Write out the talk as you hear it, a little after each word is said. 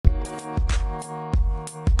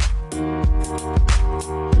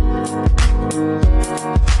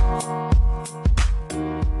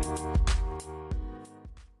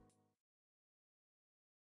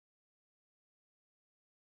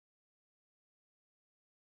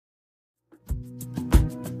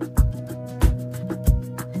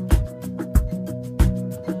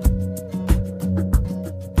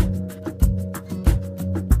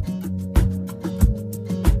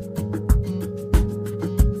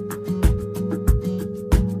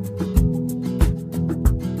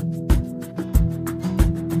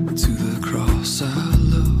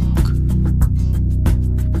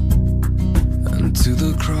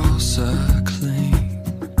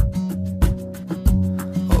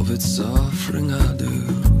its offering I do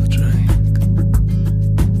drink,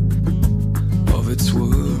 of its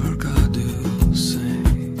work I do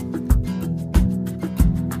sing.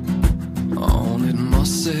 On it my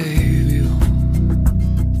Savior,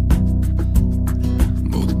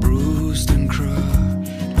 both bruised and crushed,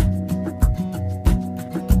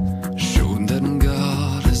 showing that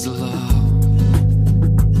God is love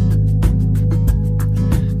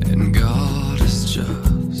and God is just.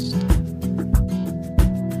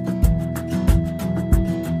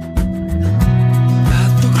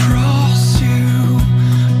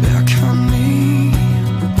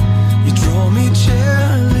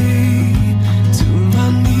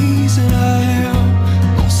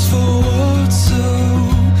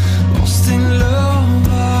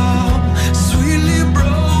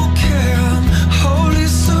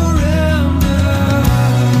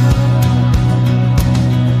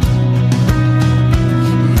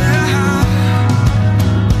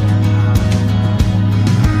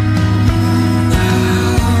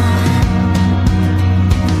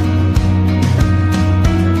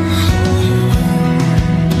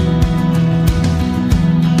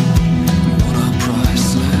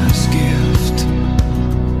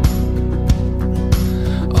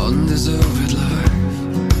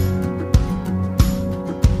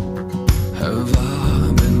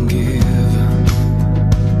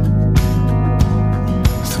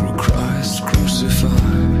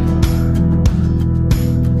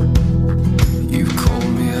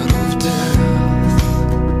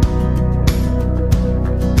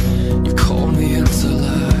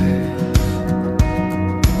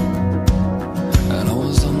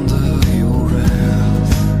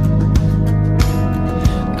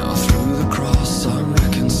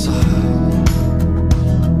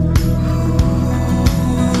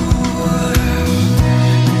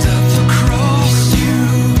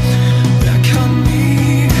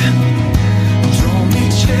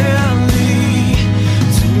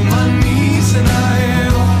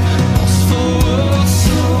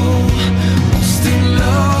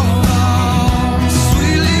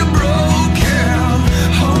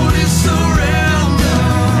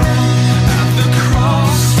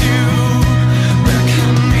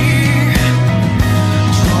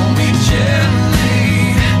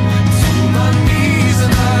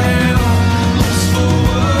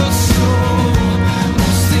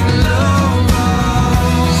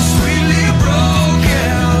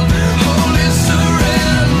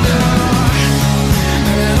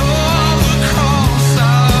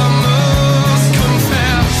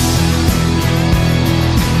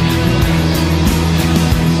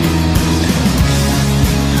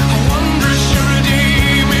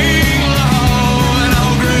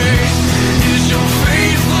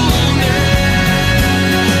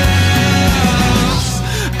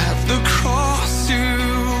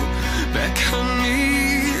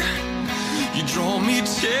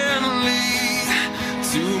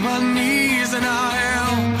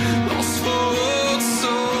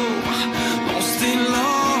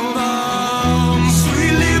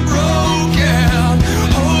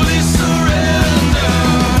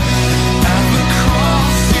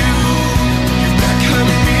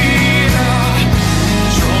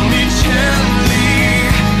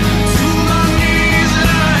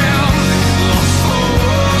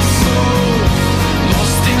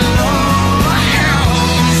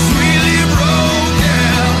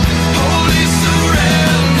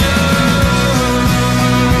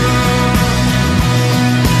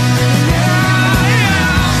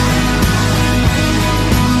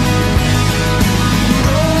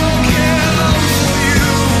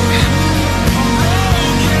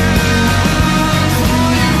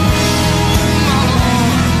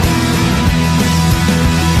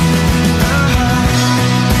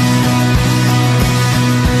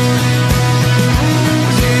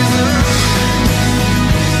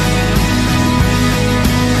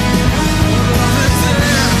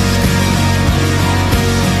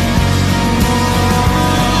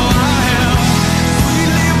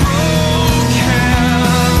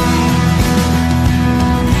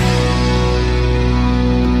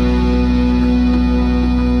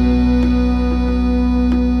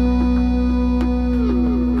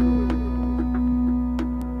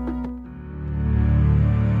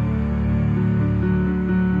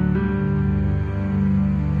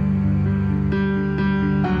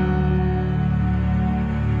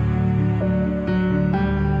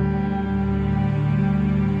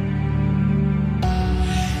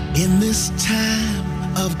 In this time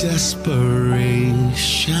of desperation,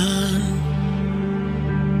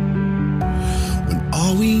 when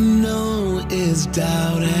all we know is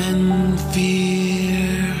doubt and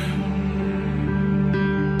fear,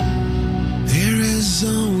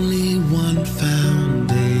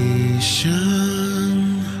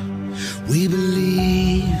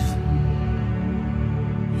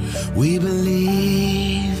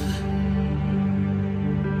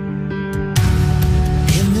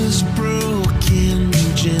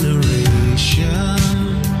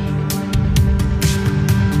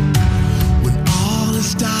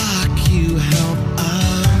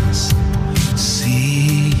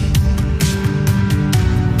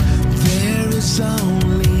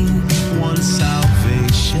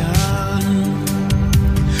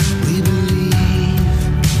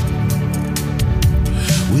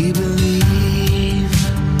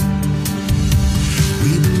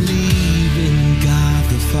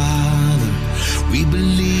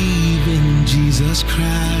 Jesus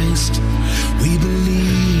Christ. We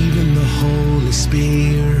believe in the Holy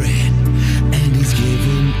Spirit, and He's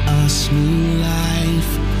given us new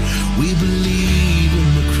life. We believe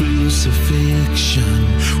in the crucifixion.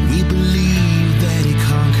 We believe that He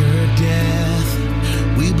conquered death.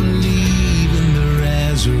 We believe in the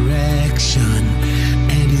resurrection,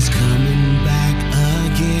 and He's coming back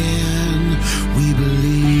again. We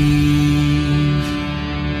believe.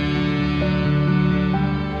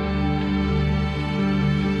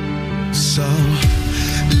 So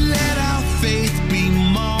let our faith be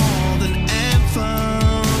more than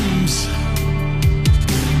anthems,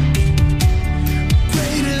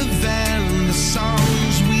 greater than the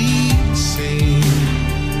songs we sing.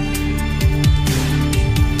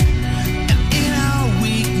 And in our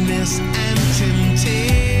weakness and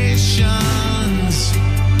temptations,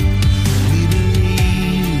 we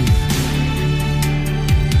believe.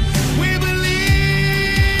 We believe.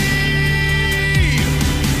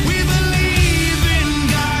 We believe in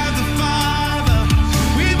God the Father.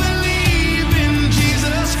 We believe in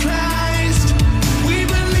Jesus Christ. We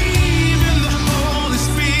believe in the Holy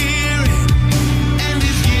Spirit, and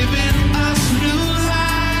He's given us new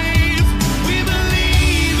life. We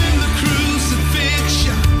believe in the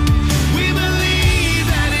crucifixion. We believe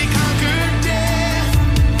that He conquered death.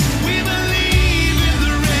 We believe in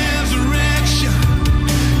the resurrection,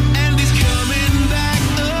 and He's coming back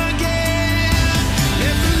again.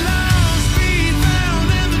 Let the lost be found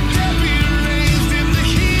and the dead be raised in the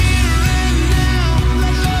here and now.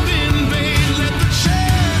 Let love invade. Let the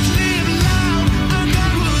church live loud. Our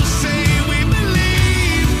God will say, we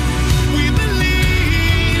believe,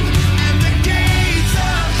 and the gates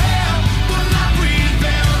of hell will not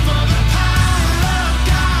prevail. For the power of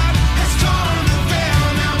God has torn the veil.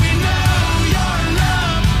 Now we know Your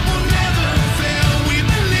love will never fail. We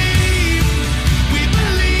believe. We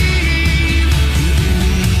believe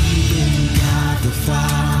in God the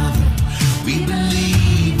Father. We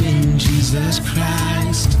believe in Jesus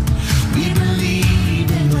Christ. We believe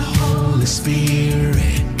in the Holy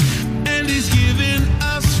Spirit, and He's given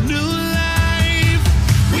us new life.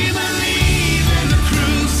 We believe in the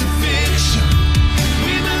crucifixion.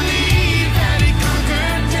 We believe that He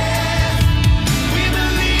conquered death. We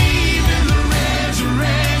believe in the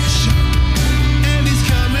resurrection, and He's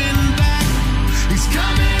coming back. He's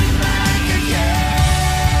coming back again.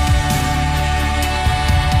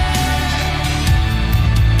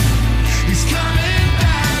 He's coming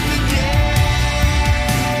back again.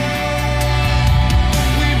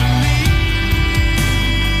 We believe.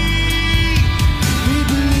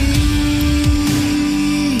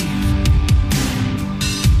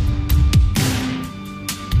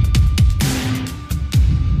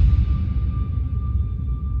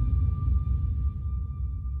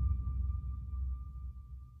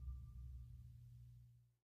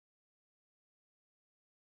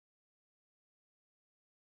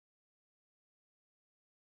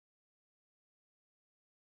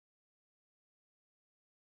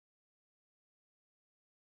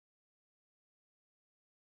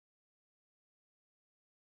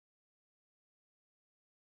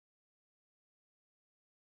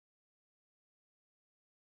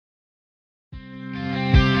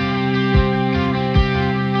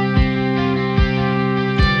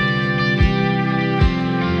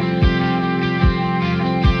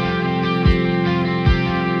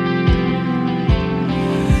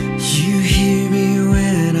 You hear me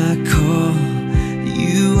when I call.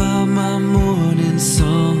 You are my morning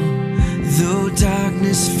song. Though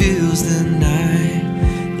darkness fills the night,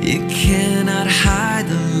 it cannot hide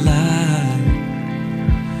the light.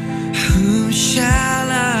 Whom shall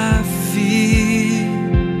I fear?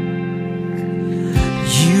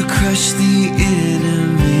 You crush the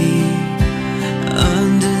enemy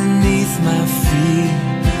underneath my feet.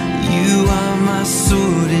 You are my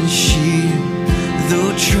sword and shield.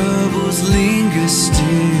 Though troubles linger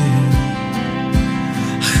still,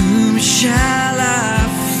 whom shall I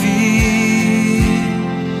fear?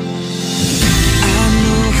 I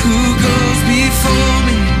know who goes before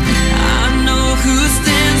me. I know who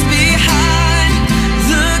stands behind.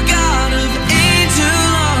 The God of angel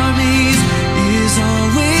armies is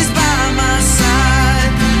always by my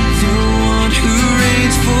side. The one who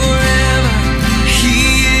reigns forever, He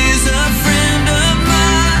is a friend of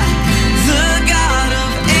mine. The God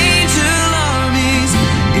of angel armies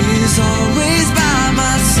is always by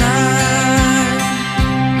my side.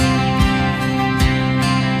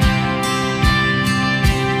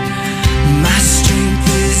 My strength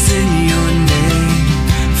is in Your name,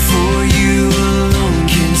 for You alone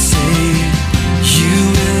can save. You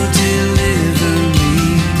will deliver me.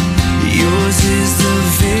 Yours is the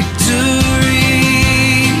victory.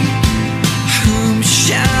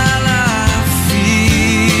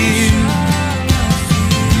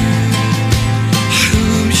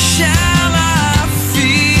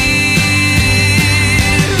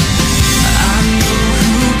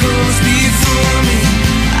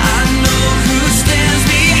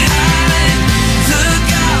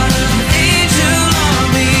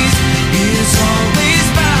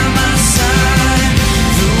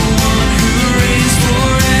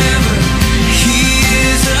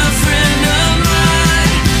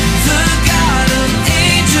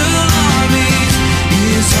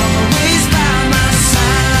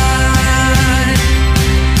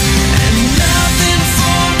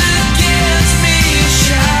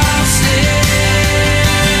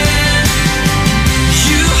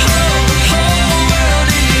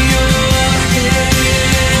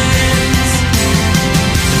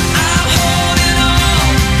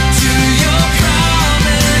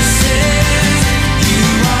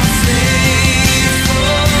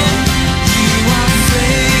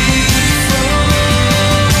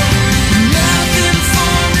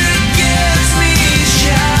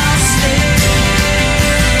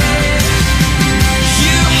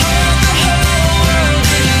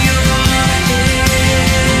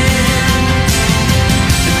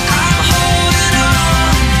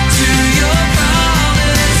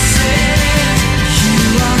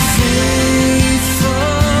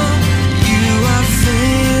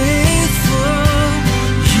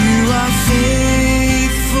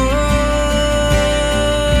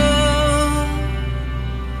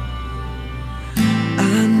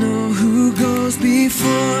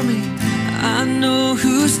 before me. I know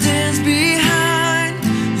who stands behind.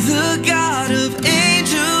 The God of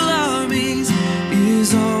angel armies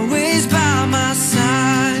is always by my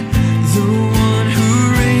side. The one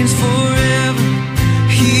who reigns forever,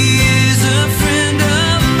 he is a friend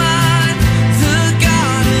of mine. The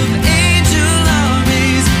God of angel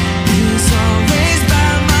armies is always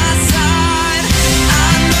by my side. I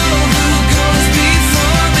know who goes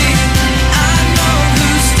before me. I know who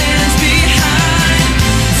stands behind.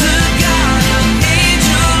 The God of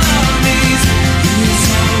angel armies is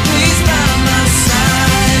always by my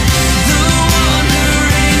side. The one who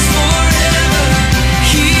reigns forever,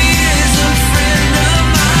 he is a friend of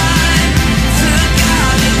mine. The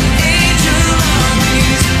God of angel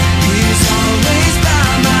armies is always by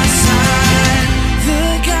my side. The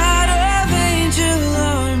God of angel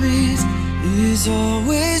armies is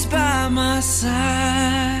always by my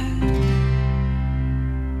side.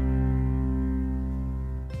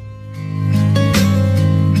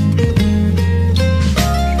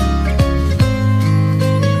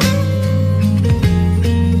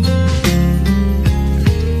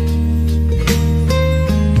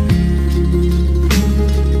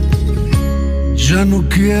 Ya no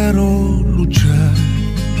quiero luchar,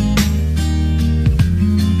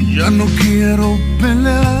 ya no quiero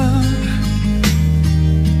pelear.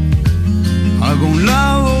 Hago a un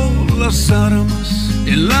lado las armas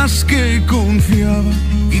en las que confiaba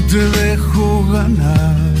y te dejo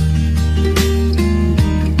ganar.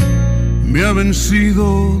 Me ha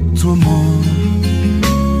vencido tu amor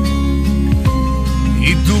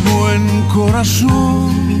y tu buen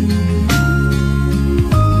corazón.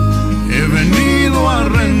 He venido a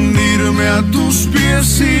rendirme a tus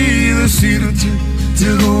pies y decirte, te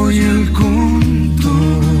doy el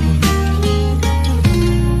control.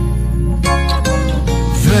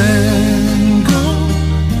 Vengo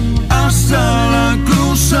hasta la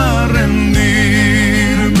cruz a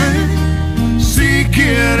rendirme. Si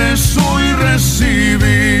quieres hoy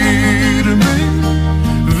recibirme,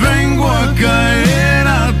 vengo a caer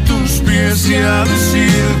a tus pies y a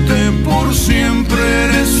decirte, por siempre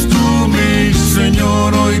eres tú mi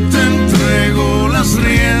Señor. Hoy te entrego las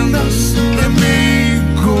riendas de mi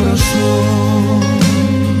corazón.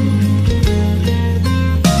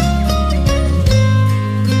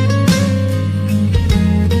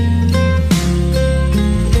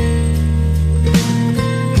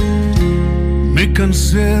 Me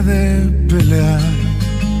cansé de pelear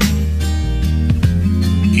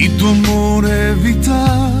y tu amor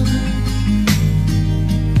evitar.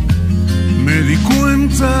 Me di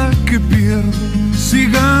cuenta que pierdo si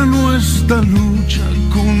gano esta lucha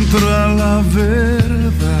contra la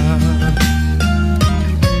verdad.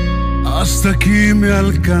 Hasta aquí me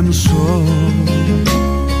alcanzó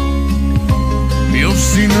mi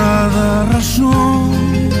obstinada razón.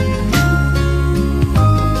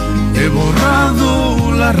 He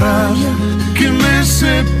borrado la raya que me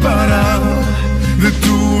separaba de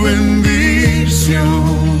tu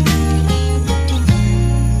bendición.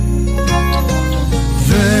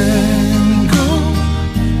 Vengo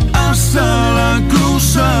hasta la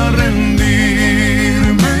cruz a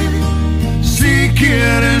rendirme. Si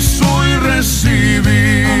quieres hoy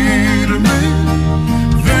recibirme,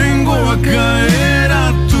 vengo a caer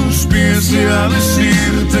a tus pies y a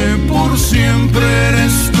decirte, por siempre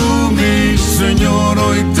eres tú mi Señor.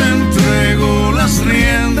 Hoy te entrego las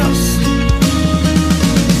riendas.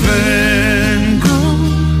 Vengo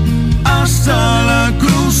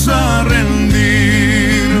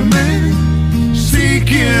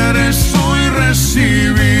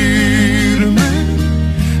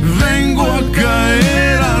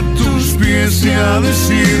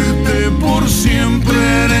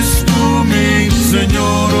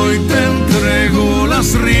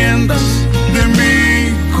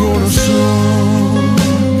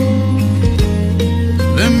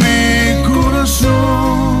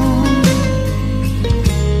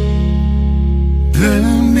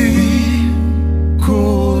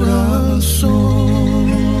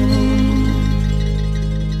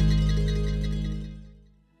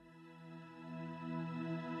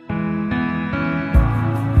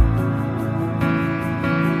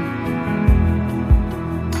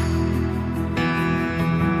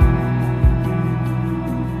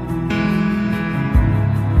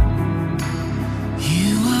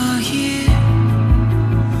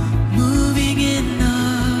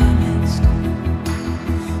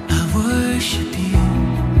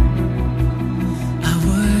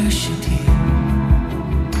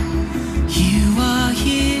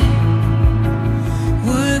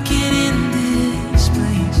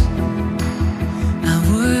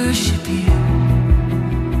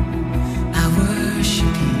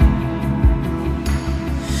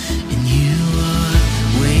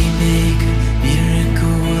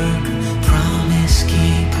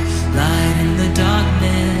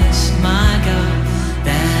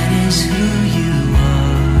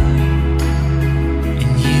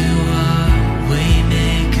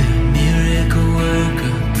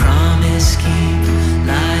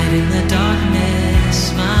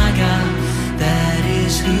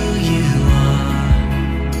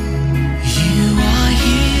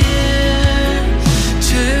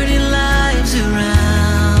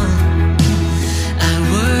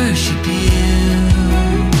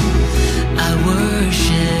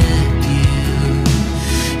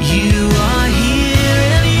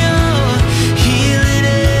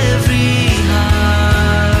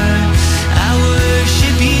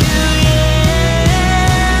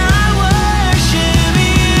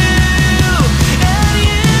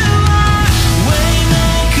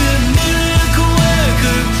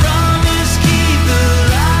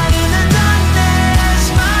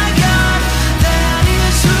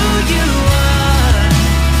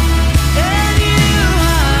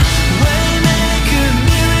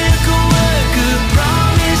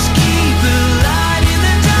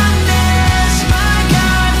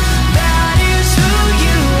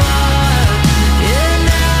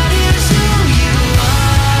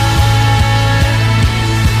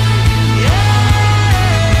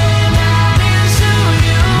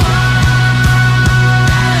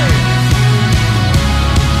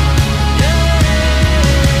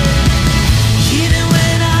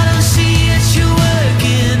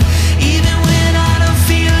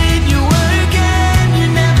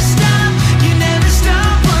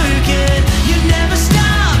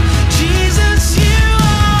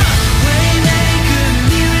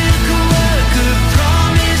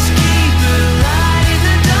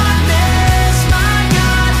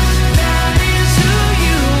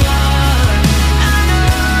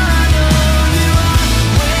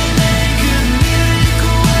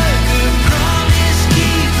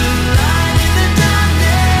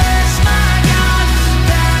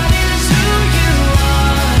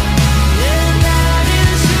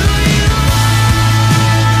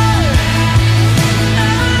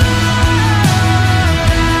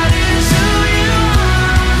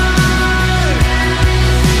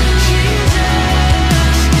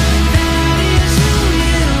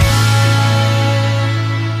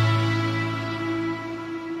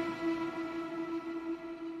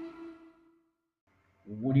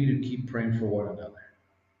praying for one another,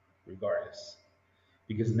 regardless.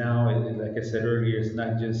 Because now, like I said earlier, it's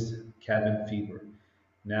not just cabin fever.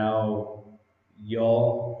 Now,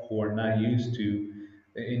 y'all who are not used to,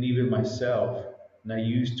 and even myself, not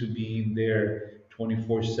used to being there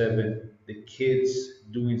 24/7, the kids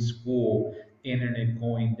doing school, internet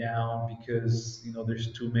going down because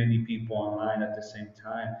there's too many people online at the same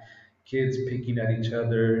time, kids picking at each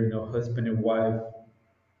other, husband and wife.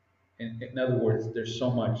 In other words, there's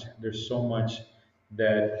so much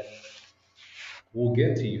that will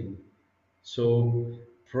get to you. So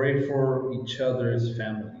pray for each other's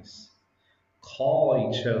families. Call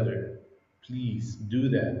each other. Please do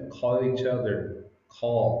that. Call each other.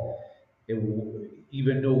 Call.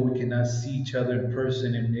 Even though we cannot see each other in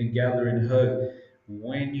person and gather and hug,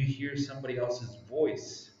 when you hear somebody else's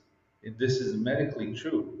voice, this is medically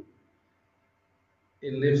true,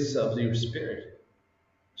 it lifts up your spirit.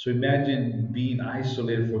 So imagine being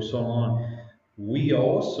isolated for so long. We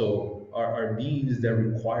also are beings that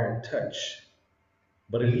require touch,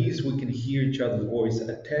 but at least we can hear each other's voice.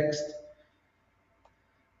 A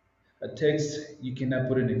text, you cannot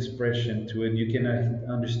put an expression to it. You cannot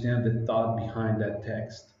understand the thought behind that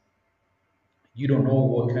text. You don't know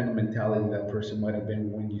what kind of mentality that person might have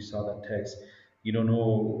been when you saw that text. You don't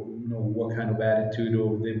know what kind of attitude,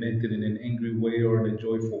 or they meant it in an angry way or in a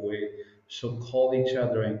joyful way. So call each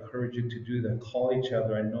other. I encourage you to do that. Call each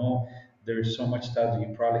other. I know there's so much stuff that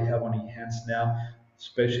you probably have on your hands now,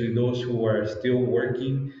 especially those who are still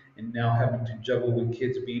working and now having to juggle with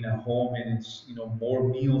kids being at home, and it's more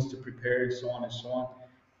meals to prepare, so on and so on.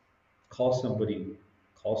 Call somebody.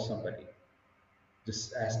 Call somebody.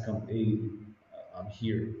 Just ask them, hey, I'm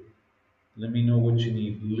here. Let me know what you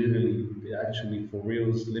need. Literally, actually, for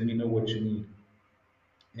reals, let me know what you need.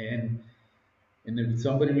 And and if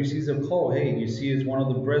somebody receives a call, hey, you see it's one of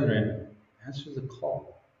the brethren, answer the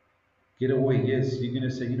call. Get away. Yes, you're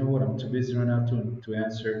gonna say, you know what, I'm too busy right now to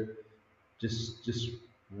answer. Just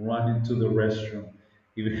run into the restroom.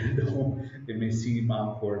 Even though it may seem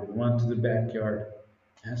awkward, run to the backyard,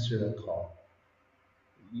 answer that call.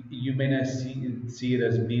 You may not see it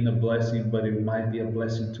as being a blessing, but it might be a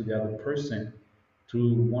blessing to the other person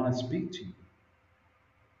to want to speak to you.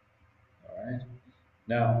 All right.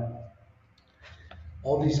 Now,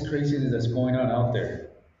 all these craziness that's going on out there,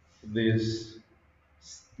 this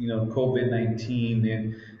COVID-19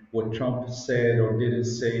 and what Trump said or didn't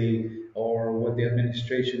say, or what the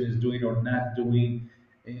administration is doing or not doing,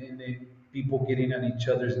 and then people getting on each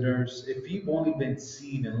other's nerves. If you've only been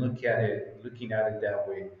seen and looking at it that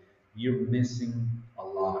way, you're missing a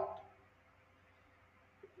lot.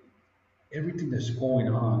 Everything that's going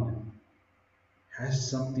on has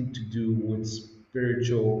something to do with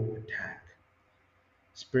spiritual attack,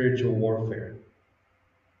 spiritual warfare.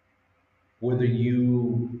 Whether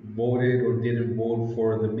you voted or didn't vote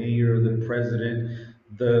for the mayor, the president,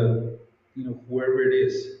 the whoever it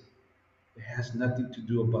is, it has nothing to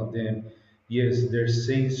do about them. Yes, they're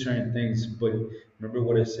saying certain things, but remember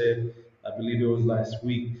what I said, I believe it was last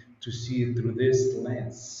week, to see it through this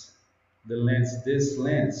lens. This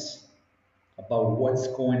lens about what's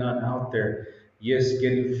going on out there. Yes,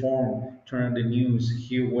 get informed, turn on the news,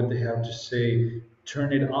 hear what they have to say,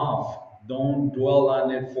 turn it off. Don't dwell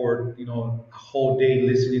on it for a whole day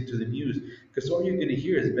listening to the news, because all you're going to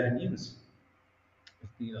hear is bad news.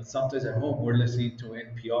 Sometimes at home we're listening to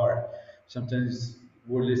NPR, sometimes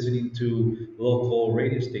we're listening to local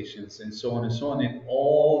radio stations, and so on and so on. And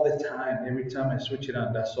all the time, every time I switch it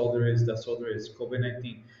on, that's all there is. That's all there is.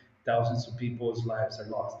 COVID-19, thousands of people's lives are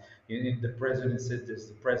lost. And the president said this.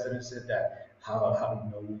 The president said that.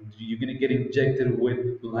 How you're gonna get injected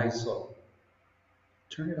with Lysol?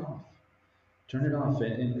 Turn it off. Turn it off.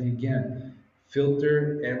 And again,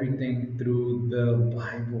 filter everything through the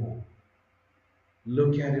Bible.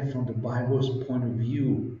 Look at it from the Bible's point of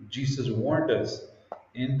view. Jesus warned us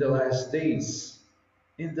in the last days.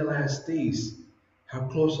 In the last days. How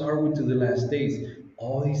close are we to the last days?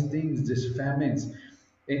 All these things, these famines.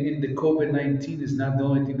 And the COVID-19 is not the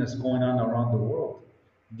only thing that's going on around the world.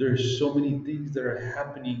 There's so many things that are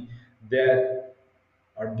happening that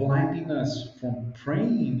are blinding us from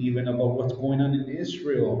praying even about what's going on in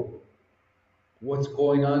Israel, what's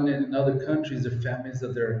going on in other countries, the famines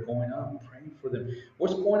that are going on, praying for them.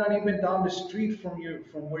 What's going on even down the street from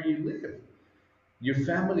where you live, your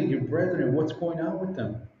family, your brethren, what's going on with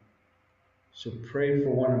them? So pray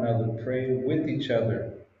for one another, pray with each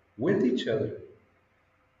other,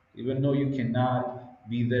 even though you cannot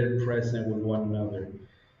be there present with one another.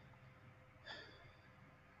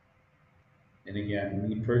 And again,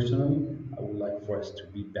 me personally, I would like for us to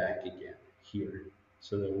be back again here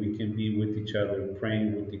so that we can be with each other,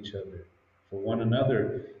 praying with each other. for one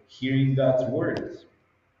another, hearing God's words.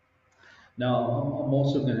 Now, I'm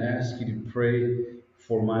also going to ask you to pray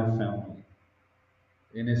for my family.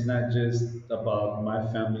 And it's not just about my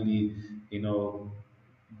family, you know,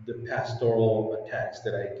 the pastoral attacks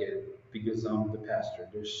that I get because I'm the pastor.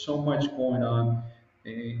 There's so much going on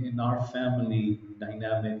in our family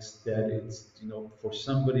dynamics that it's, you know, for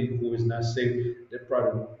somebody who is not saved, they're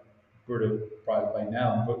probably by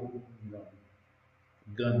now, but you know,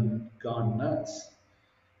 gone nuts.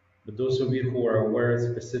 But those of you who are aware of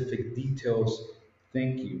specific details,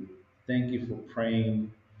 thank you. Thank you for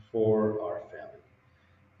praying for our family.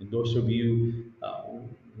 And those of you,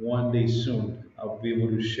 one day soon, I'll be able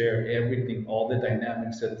to share everything, all the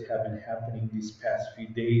dynamics that have been happening these past few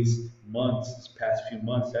days, months, these past few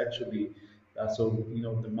months actually. So, you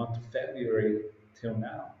know, the month of February till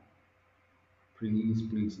now. Please,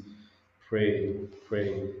 please pray,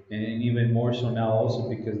 pray. And even more so now also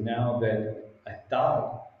because now that I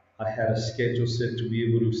thought I had a schedule set to be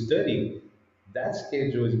able to study, that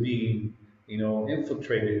schedule is being, you know,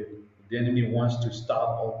 infiltrated. The enemy wants to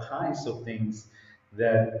stop all kinds of things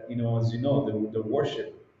that, you know, as you know, the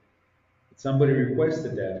worship. Somebody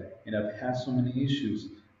requested that, and I've had so many issues.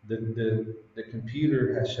 The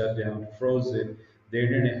computer has shut down, frozen, the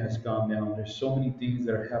internet has gone down. There's so many things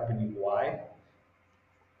that are happening. Why?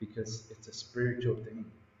 Because it's a spiritual thing.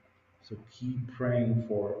 So keep praying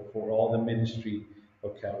for all the ministry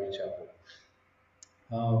of Calvary Chapel.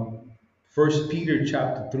 Um, First Peter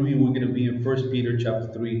chapter 3, we're going to be in First Peter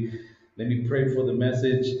chapter 3. Let me pray for the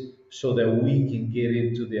message so that we can get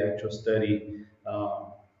into the actual study.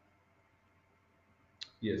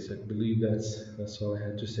 Yes, I believe that's all I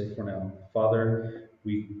had to say for now. Father,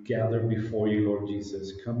 we gather before you, Lord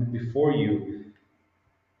Jesus, coming before you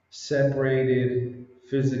separated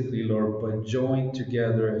physically, Lord, but joined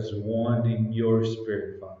together as one in your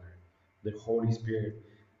Spirit, Father, the Holy Spirit,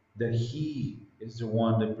 that He is the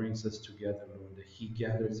one that brings us together, Lord, that He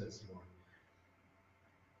gathers us, Lord.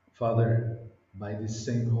 Father, by this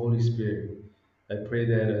same Holy Spirit, I pray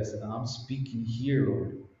that as I'm speaking here,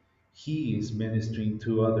 Lord, He is ministering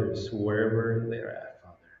to others wherever they're at,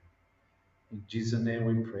 Father. In Jesus' name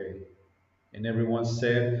we pray. And everyone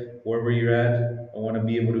said, wherever you're at, I want to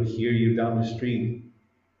be able to hear you down the street.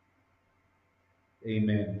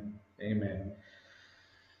 Amen. Amen.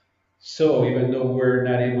 So even though we're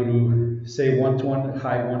not able to say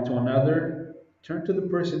hi one to another, turn to the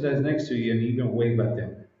person that's next to you and even wave at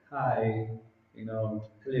them. Hi, you know,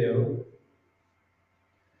 hello.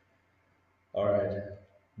 All right.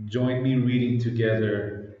 Join me reading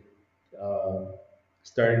together, uh,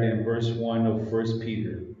 starting in verse 1 of First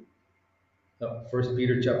Peter. First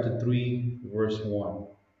Peter chapter 3, verse 1.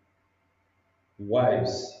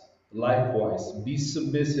 Wives, likewise, be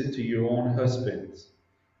submissive to your own husbands,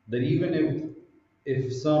 that even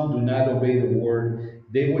if some do not obey the word,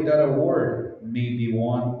 they without a word may be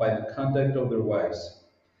won by the conduct of their wives.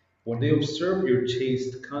 When they observe your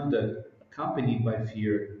chaste conduct accompanied by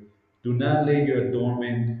fear, do not let your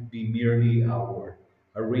adornment be merely outward,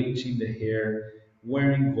 arranging the hair,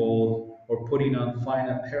 wearing gold, or putting on fine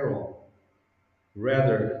apparel.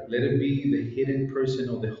 Rather, let it be the hidden person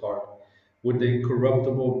of the heart, with the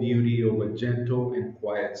incorruptible beauty of a gentle and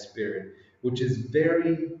quiet spirit, which is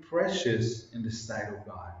very precious in the sight of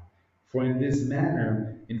God. For in this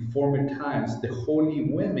manner, in former times, the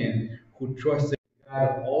holy women who trusted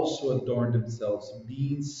God also adorned themselves,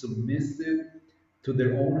 being submissive to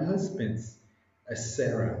their own husbands, as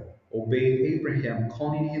Sarah obeyed Abraham,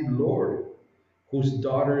 calling him Lord, whose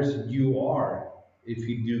daughters you are, if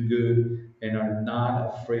you do good and are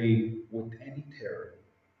not afraid with any terror.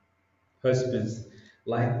 Husbands,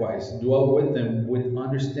 likewise, dwell with them with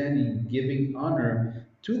understanding, giving honor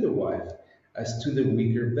to the wife as to the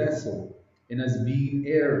weaker vessel, and as being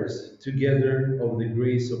heirs together of the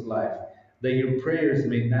grace of life, that your prayers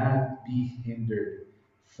may not be hindered.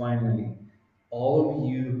 Finally, all of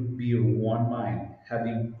you be of one mind,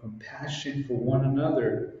 having compassion for one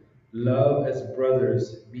another, love as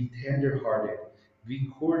brothers, be tender-hearted, be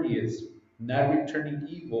courteous, not returning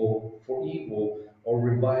evil for evil or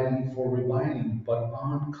reviling for reviling, but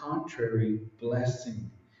on contrary, blessing,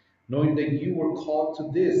 knowing that you were called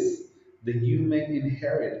to this, that you may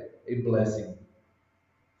inherit a blessing.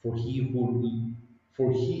 For he who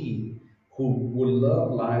for he who will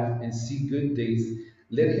love life and see good days,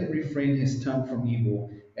 let him refrain his tongue from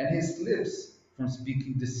evil and his lips from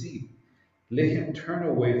speaking deceit. Let him turn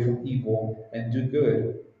away from evil and do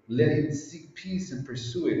good. Let him seek peace and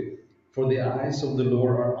pursue it. For the eyes of the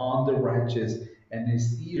Lord are on the righteous, and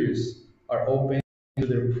his ears are open to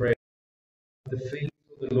their prayer. The face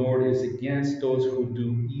of the Lord is against those who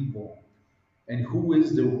do evil. And who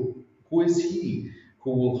is he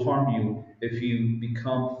who will harm you if you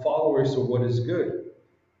become followers of what is good?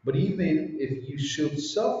 But even if you should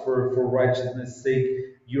suffer for righteousness' sake,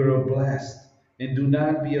 you are blessed. And do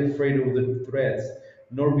not be afraid of the threats,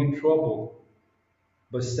 nor be troubled,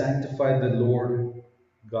 but sanctify the Lord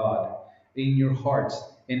God in your hearts,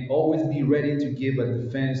 and always be ready to give a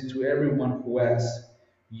defense to everyone who asks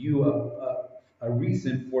you a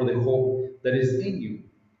reason for the hope that is in you,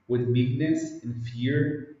 with meekness and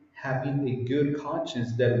fear, having a good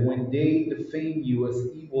conscience, that when they defame you as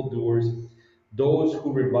evildoers, those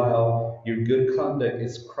who revile your good conduct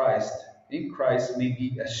in Christ may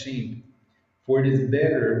be ashamed. For it is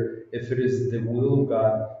better, if it is the will of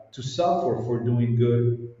God, to suffer for doing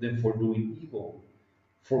good than for doing evil.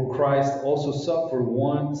 For Christ also suffered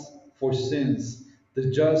once for sins,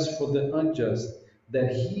 the just for the unjust,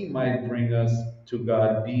 that he might bring us to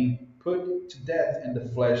God, being put to death in the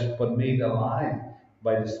flesh, but made alive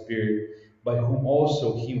by the Spirit, by whom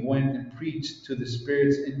also he went and preached to the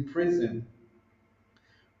spirits in prison,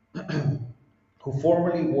 who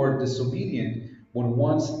formerly were disobedient, when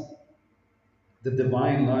once the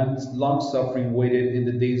divine long suffering waited in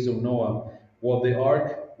the days of Noah, while the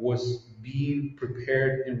ark was being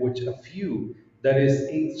prepared, in which a few, that is,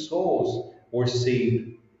 8 souls, were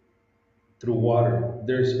saved through water.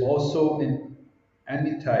 There's also an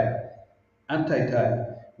antitype,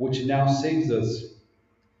 antitype, which now saves us.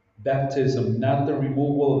 Baptism, not the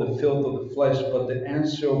removal of the filth of the flesh, but the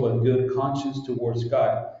answer of a good conscience towards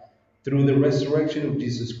God, through the resurrection of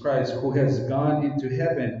Jesus Christ, who has gone into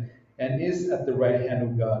heaven and is at the right hand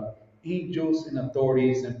of God. Angels and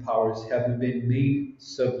authorities and powers have been made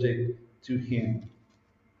subject to him.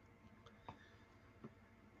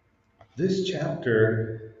 This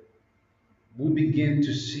chapter, we begin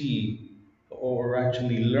to see or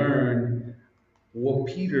actually learn what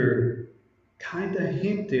Peter kind of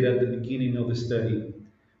hinted at the beginning of the study,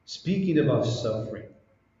 speaking about suffering.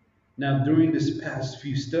 Now, during this past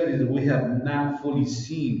few studies, we have not fully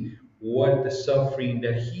seen what the suffering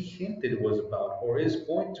that he hinted was about or is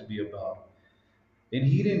going to be about. And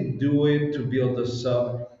he didn't do it to build us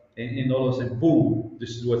up and all of a sudden, boom,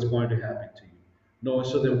 this is what's going to happen to you. No,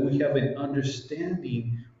 so that we have an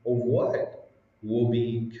understanding of what will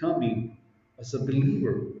be coming as a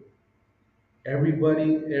believer.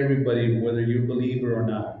 Everybody, whether you're a believer or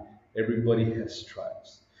not, everybody has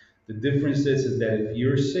trials. The difference is that if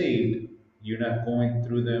you're saved, you're not going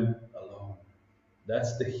through them alone.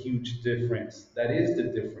 That's the huge difference. That is the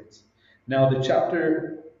difference. Now, the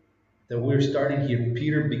chapter that we're starting here,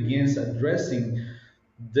 Peter begins addressing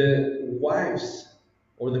the wife's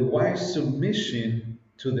the wife's submission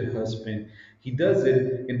to the husband. He does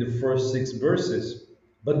it in the first 6 verses.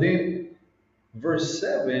 But then, verse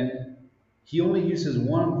 7, he only uses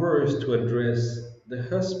one verse to address the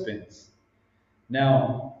husbands.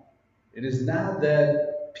 Now, it is not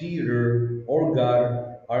that Peter or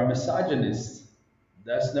God are misogynists.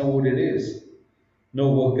 That's not what it is. No,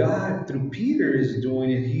 what God through Peter is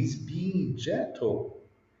doing is he's being gentle.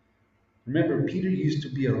 Remember, Peter used to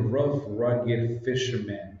be a rough, rugged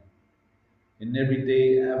fisherman, an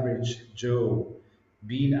everyday average Joe,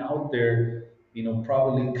 being out there,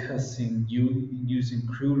 probably cussing, you using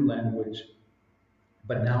crude language.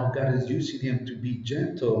 But now God is using him to be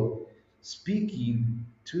gentle, speaking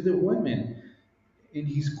to the women. And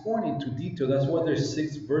he's going into detail. That's why there's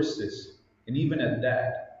 6 verses. And even at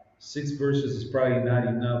that, 6 verses is probably not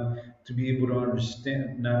enough to be able to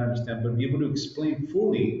understand, not understand, but be able to explain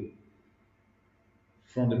fully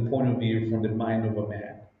from the point of view, from the mind of a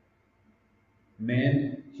man.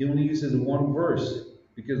 Man, he only uses one verse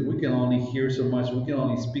because we can only hear so much, we can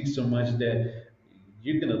only speak so much that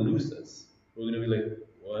you're going to lose us. We're going to be like,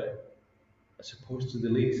 what? As opposed to the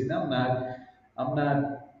ladies. And I'm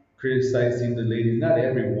not criticizing the ladies, not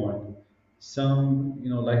everyone. Some,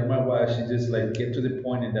 like my wife, she just like get to the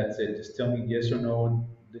point and that's it. Just tell me yes or no, and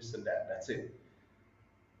this and that. That's it.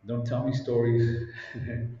 Don't tell me stories.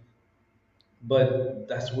 But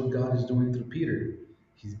that's what God is doing through Peter.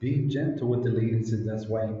 He's being gentle with the ladies, and that's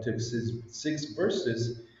why he took 6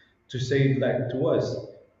 verses to say like to us,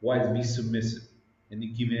 wives be submissive. And he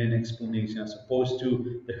giving an explanation as opposed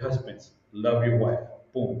to the husbands, love your wife.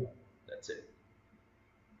 Boom. That's it.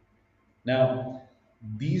 Now,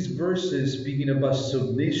 these verses speaking about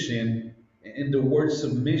submission, and the word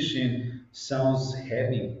submission sounds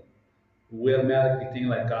heavy. We automatically think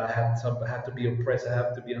like I have to be oppressed, I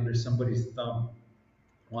have to be under somebody's thumb,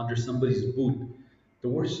 or under somebody's boot. The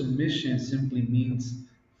word submission simply means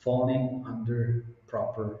falling under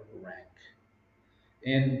proper rank.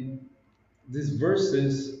 And these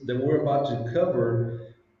verses that we're about to cover,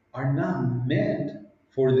 are not meant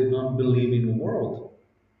for the unbelieving world.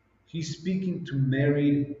 He's speaking to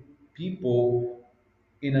married people,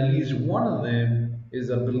 and at least one of them is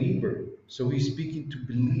a believer. So he's speaking to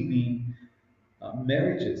believing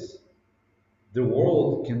marriages. The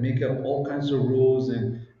world can make up all kinds of rules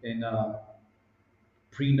and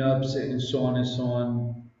prenups and so on and so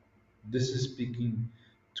on. This is speaking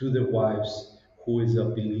to the wives who is a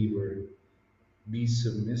believer. Be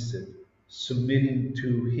submissive, submitting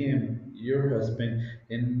to him, your husband.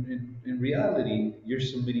 And in reality, you're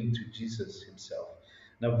submitting to Jesus himself.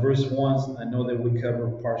 Now, verse 1, I know that we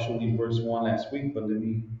covered partially verse 1 last week, but let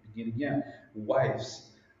me begin again.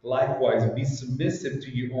 Wives, likewise, be submissive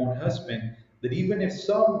to your own husband, that even if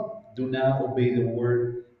some do not obey the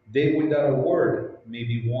word, they without a word may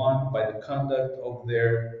be won by the conduct of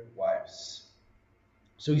their wives.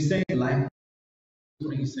 So he's saying, like,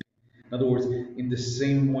 what he's saying. In other words, in the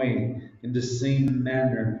same way, in the same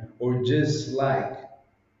manner, or just like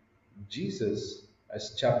Jesus,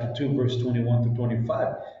 as chapter 2, verse 21 to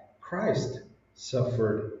 25, Christ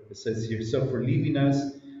suffered, it says here, suffered, leaving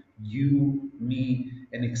us, you, me,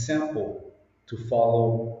 an example to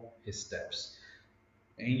follow his steps.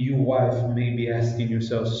 And you, wife, may be asking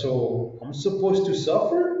yourself, so I'm supposed to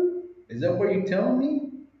suffer? Is that what you're telling me?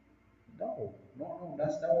 No, no, no,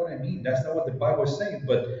 that's not what I mean. That's not what the Bible is saying.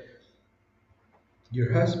 But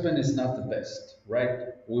your husband is not the best, right?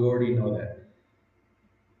 We already know that.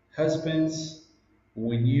 Husbands,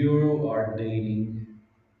 when you are dating,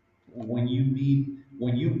 when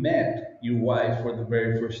you met your wife for the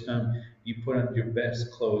very first time, you put on your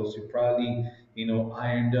best clothes. You probably,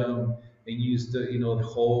 ironed them and used the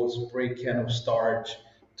whole spray can of starch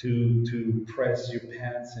to press your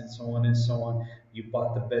pants and so on and so on. You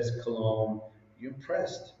bought the best cologne. You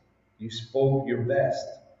impressed. You spoke your best.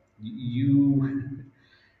 You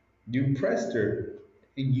you impressed her,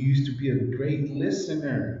 and you used to be a great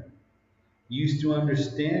listener. You used to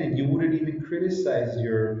understand. You wouldn't even criticize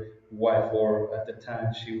your wife, or at the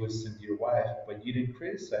time she wasn't your wife, but you didn't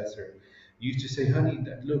criticize her. You used to say, "Honey,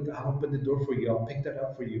 look, I'll open the door for you. I'll pick that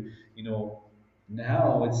up for you." You know,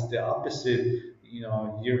 now it's the opposite.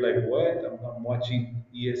 You're like, "What? I'm watching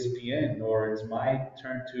ESPN, or it's my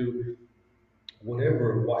turn to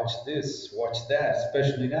whatever. Watch this, watch that."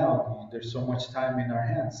 Especially now, there's so much time in our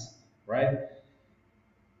hands, right?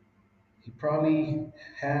 He probably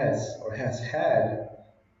has or has had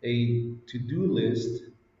a to-do list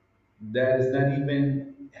that is not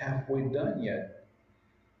even halfway done yet.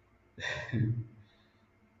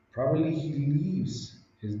 Probably he leaves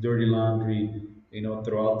his dirty laundry,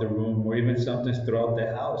 throughout the room, or even sometimes throughout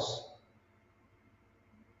the house.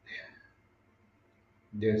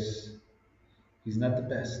 Yes, he's not the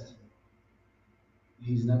best.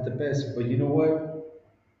 He's not the best. But you know what?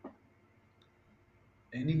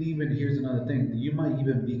 And even here's another thing. You might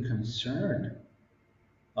even be concerned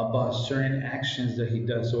about certain actions that he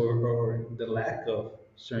does, or the lack of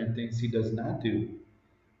certain things he does not do.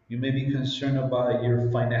 You may be concerned about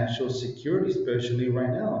your financial security, especially right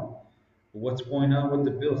now. What's going on with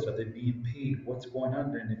the bills? Are they being paid? What's going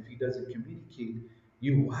on there? And if he doesn't communicate,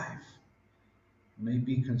 your wife may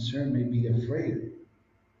be concerned, may be afraid.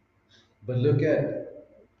 But look at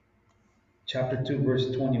chapter 2,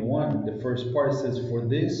 verse 21. The first part says, "For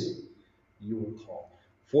this you were called."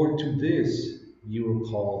 For to this you were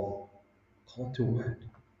called. Called to what?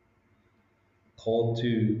 Called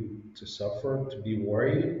to suffer, to be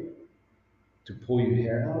worried, to pull your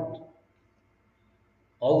hair out.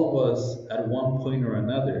 All of us at one point or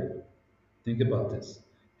another, think about this,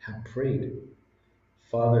 have prayed,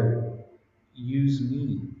 "Father, use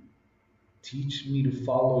me. Teach me to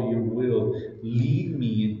follow your will. Lead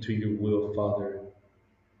me into your will, Father."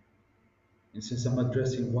 And since I'm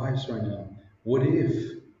addressing wives right now, what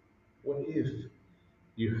if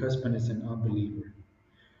your husband is an unbeliever?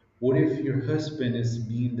 What if your husband is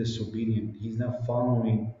being disobedient? He's not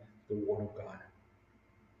following the word of God.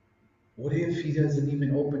 What if he doesn't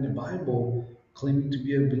even open the Bible claiming to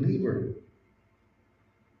be a believer?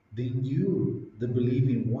 Then you, the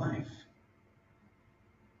believing wife,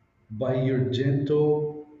 by your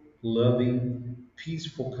gentle, loving,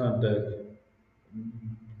 peaceful conduct,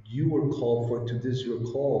 you were called for, to this you're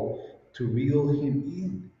called, to reel him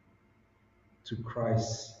in to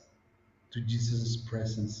Christ, to Jesus'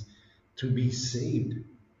 presence, to be saved.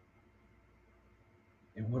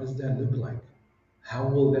 And what does that look like? How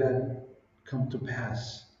will that come to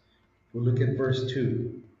pass? We'll look at verse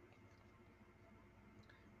 2.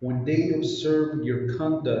 When they observe your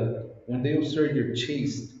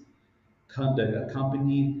chaste conduct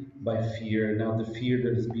accompanied by fear. Now, the fear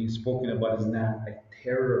that is being spoken about is not a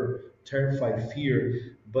terrified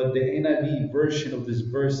fear, But the NIV version of this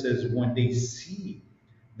verse says, when they see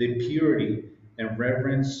the purity and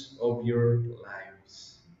reverence of your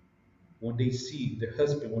lives. When they see the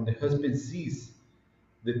husband, when the husband sees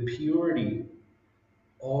the purity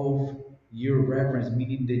of your reverence,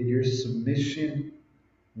 meaning that your submission,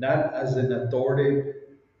 not as an authority,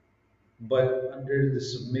 but under the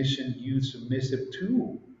submission, you submissive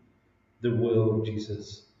to the will of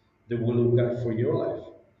Jesus, the will of God for your life.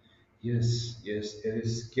 Yes, yes, it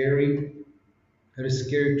is scary. It is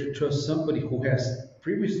scary to trust somebody who has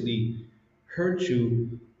previously hurt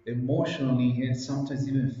you emotionally and sometimes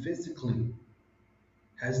even physically,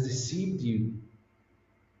 has deceived you.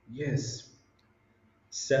 Yes,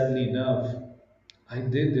 sadly enough, I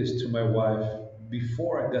did this to my wife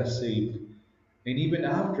before I got saved. And even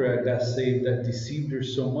after I got saved, I deceived her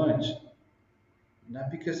so much. Not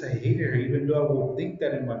because I hated her, even though I would think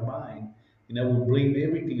that in my mind, and I would blame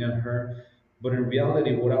everything on her. But in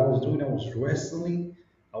reality, what I was doing, I was wrestling,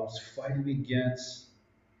 I was fighting against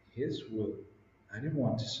His will. I didn't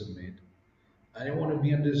want to submit. I didn't want to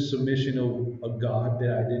be under the submission of a God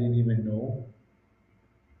that I didn't even know.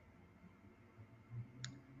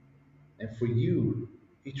 And for you,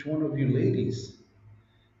 each one of you ladies,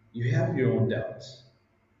 you have your own doubts.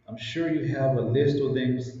 I'm sure you have a list of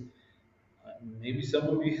things. Maybe some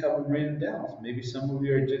of you haven't written down. Maybe some of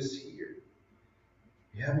you are just here.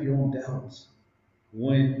 You have your own doubts.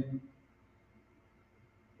 When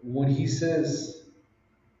when he says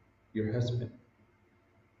your husband,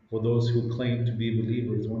 for those who claim to be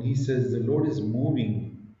believers, when he says the Lord is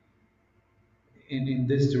moving in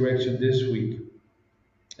this direction this week,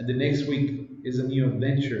 and the next week is a new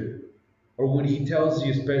adventure, or when he tells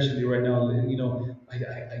you, especially right now, I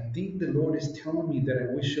think the Lord is telling me that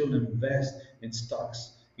I wish I'll invest in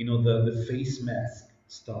stocks, the face mask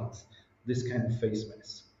stocks, this kind of face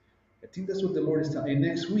mask. I think that's what the Lord is telling. And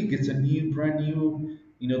next week, it's a new, brand new,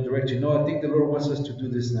 direction. No, I think the Lord wants us to do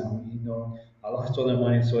this now. I lost all the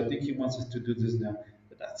money, so I think He wants us to do this now.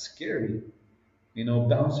 But that's scary.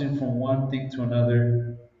 Bouncing from one thing to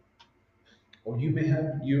another, or you may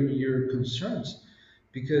have your concerns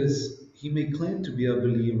because he may claim to be a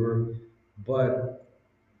believer, but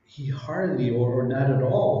he hardly or not at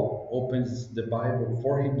all opens the Bible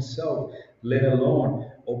for himself, let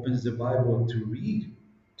alone opens the Bible to read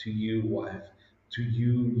to you, wife, to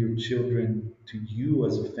you, your children, to you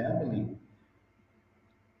as a family.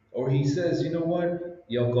 Or he says, you know what?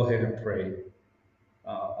 Y'all go ahead and pray.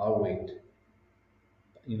 I'll wait.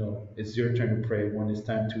 It's your turn to pray when it's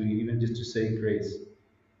time to even just to say grace.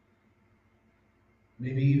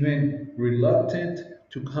 Maybe even reluctant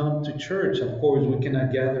to come to church. Of course, we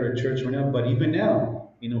cannot gather at church right now, but even now,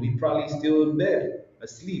 he probably still in bed,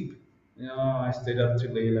 asleep. I stayed up too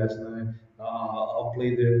late last night. I'll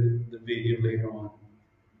play the video later on,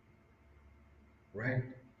 right?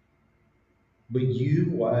 But you,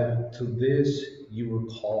 wife, to this you were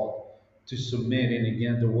called to submit. And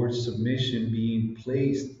again, the word submission being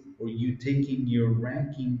placed, or you taking your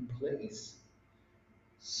ranking place.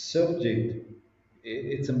 Subject,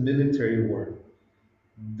 it's a military word.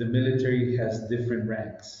 The military has different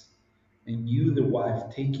ranks. And you, the wife,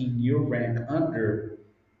 taking your rank under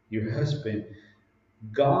your husband,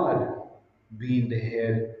 God being the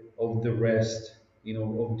head of the rest,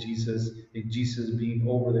 of Jesus, and Jesus being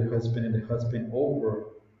over the husband and the husband over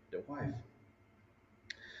the wife.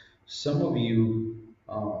 Some of you,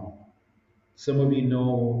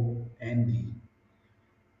 know Andy.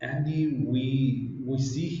 Andy, we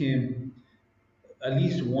see him at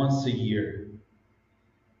least once a year.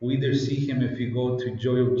 We either see him if you go to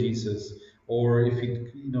Joy of Jesus, or if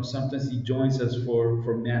he, sometimes he joins us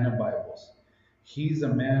for Manna Bibles. He's a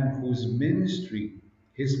man whose ministry,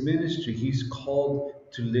 he's called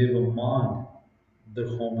to live among the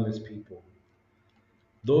homeless people.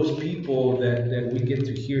 Those people that we get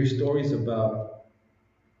to hear stories about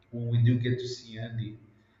when we do get to see Andy.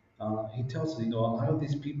 He tells us, a lot of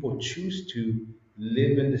these people choose to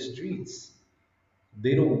live in the streets.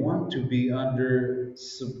 They don't want to be under,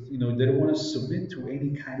 they don't want to submit to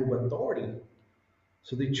any kind of authority.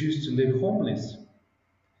 So they choose to live homeless.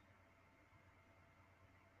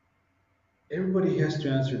 Everybody has to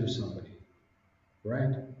answer to somebody,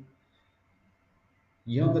 right?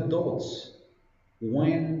 Young adults,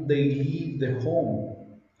 when they leave their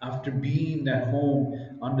home, after being at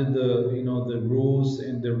home under the rules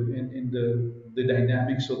and the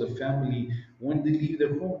dynamics of the family, when they leave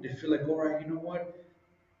their home, they feel like, all right, you know what?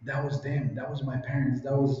 That was them. That was my parents.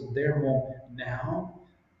 That was their home. Now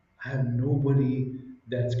I have nobody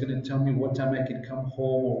that's gonna tell me what time I can come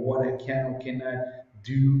home or what I can or cannot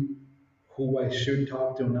do, who I should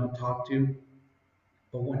talk to or not talk to.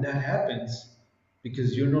 But when that happens,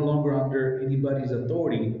 because you're no longer under anybody's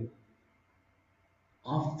authority,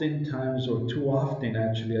 oftentimes, or too often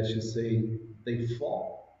actually, I should say, they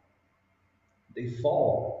fall. They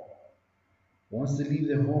fall. Once they leave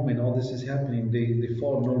their home and all this is happening, they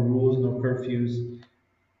fall. No rules, no curfews.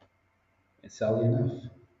 And sadly enough,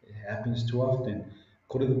 it happens too often.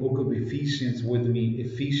 Go to the book of Ephesians with me,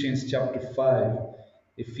 Ephesians chapter 5.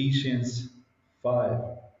 Ephesians 5,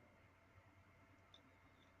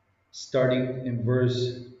 starting in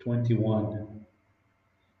verse 21.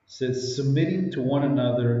 Says, submitting to one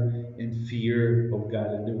another in fear of God.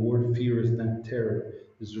 And the word fear is not terror,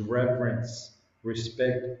 it's reverence,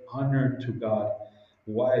 respect, honor to God.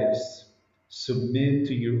 Wives, submit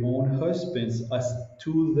to your own husbands as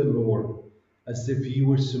to the Lord, as if you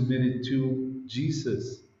were submitted to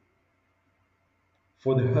Jesus.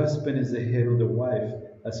 For the husband is the head of the wife,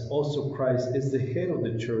 as also Christ is the head of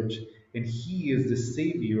the church, and he is the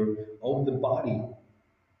Savior of the body.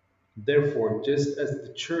 Therefore, just as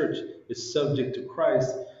the church is subject to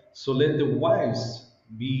Christ, so let the wives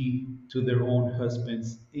be to their own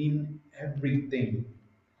husbands in everything.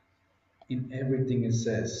 In everything it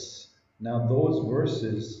says. Now, those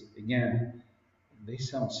verses, again, they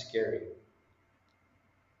sound scary.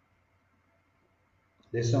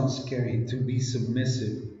 They sound scary to be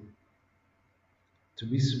submissive. To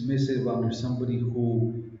be submissive under somebody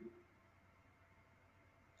who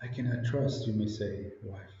I cannot trust, you may say,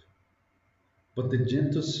 wife. But the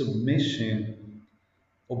gentle submission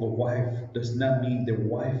of a wife does not mean the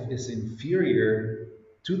wife is inferior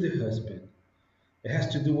to the husband. It has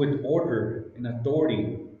to do with order and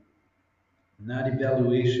authority, not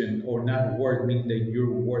evaluation or not worth, meaning that you're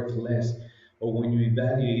worth less. Or when you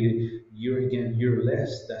evaluate it, you're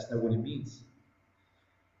less. That's not what it means.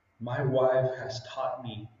 My wife has taught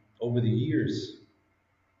me over the years,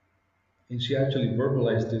 and she actually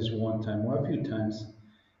verbalized this one time, or a few times,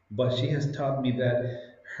 but she has taught me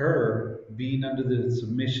that her being under the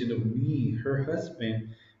submission of me, her husband,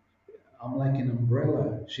 I'm like an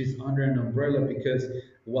umbrella. She's under an umbrella because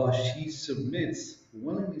while she submits,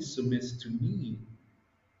 willingly submits to me,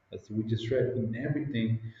 as we just read, in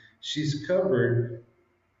everything, she's covered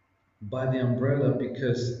by the umbrella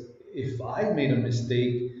because if I made a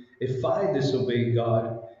mistake, if I disobeyed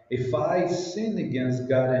God, if I sinned against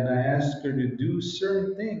God and I asked her to do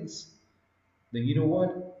certain things, then you know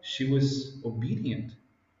what? She was obedient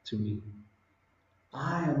to me.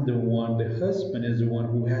 I am the one, the husband is the one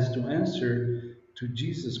who has to answer to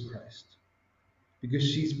Jesus Christ because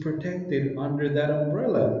she's protected under that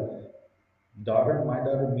umbrella. Daughter, my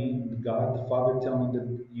daughter, me, God the Father telling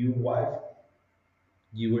that you, wife,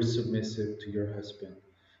 you are submissive to your husband.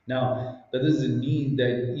 Now, that doesn't mean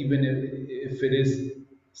that even if it is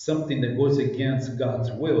something that goes against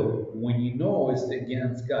God's will, when you know it's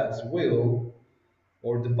against God's will,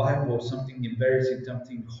 or the Bible, something embarrassing,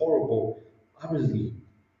 something horrible, obviously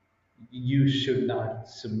you should not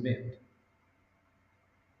submit.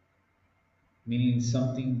 Meaning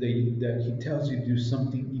something that he tells you to do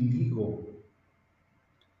something illegal,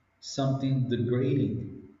 something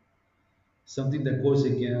degrading, something that goes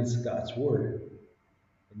against God's word.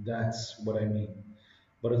 That's what I mean.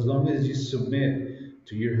 But as long as you submit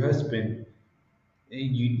to your husband,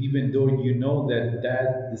 and you, even though you know that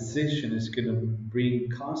that decision is going to bring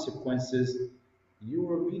consequences, you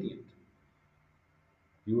are obedient.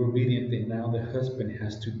 You are obedient, and now the husband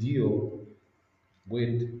has to deal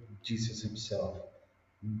with Jesus himself.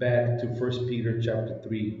 Back to First Peter chapter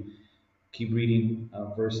 3. Keep reading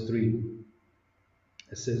verse 3.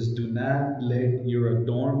 It says, do not let your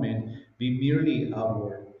adornment be merely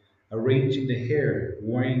outward, arranging the hair,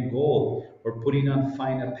 wearing gold, or putting on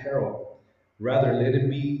fine apparel. Rather, let it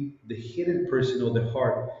be the hidden person of the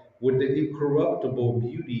heart, with the incorruptible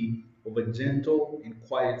beauty of a gentle and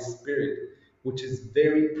quiet spirit, which is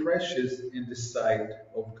very precious in the sight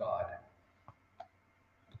of God.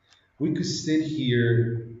 We could sit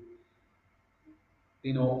here,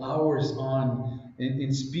 hours on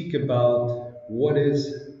and speak about what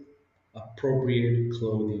is appropriate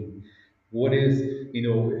clothing. What is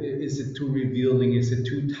it too revealing? Is it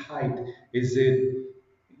too tight? Is it,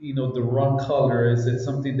 the wrong color? Is it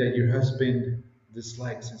something that your husband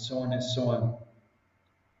dislikes, and so on and so on?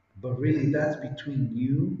 But really, that's between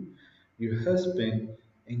you, your husband,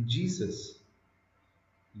 and Jesus.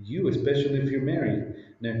 You, especially if you're married.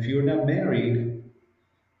 Now, if you're not married,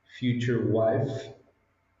 future wife,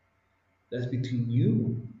 that's between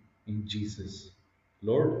you and Jesus.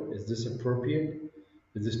 Lord, is this appropriate?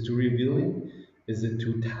 Is this too revealing? Is it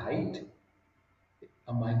too tight?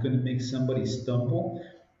 Am I going to make somebody stumble?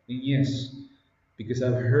 And yes, because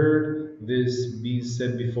I've heard this being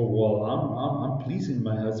said before, well, I'm pleasing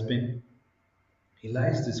my husband. He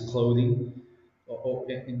likes this clothing.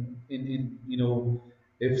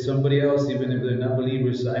 If somebody else, even if they're not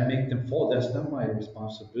believers, I make them fall, that's not my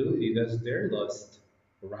responsibility. That's their lust,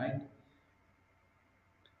 right?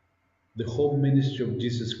 The whole ministry of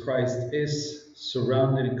Jesus Christ is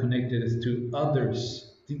surrounded and connected to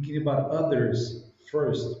others, thinking about others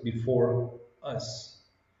first before us.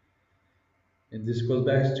 And this goes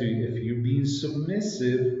back to if you're being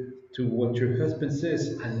submissive to what your husband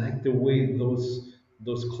says, I like the way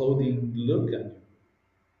those clothing look at you.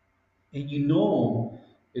 And you know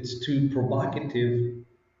it's too provocative,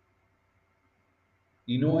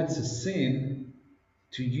 you know it's a sin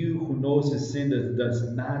to you who knows a sin that does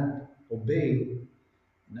not obey,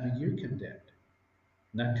 now you're condemned.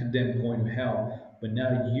 Not condemned going to hell, but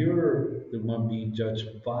now you're the one being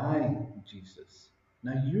judged by Jesus.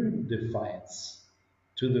 Now you're in defiance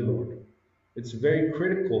to the Lord. It's very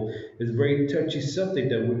critical. It's very touchy subject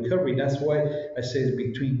that we're covering. That's why I say it's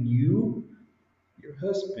between you, your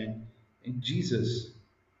husband, and Jesus.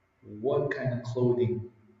 What kind of clothing,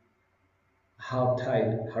 how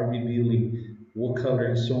tight, how revealing, what color,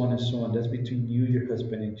 and so on and so on. That's between you, your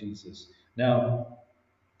husband, and Jesus. Now,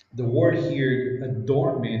 the word here,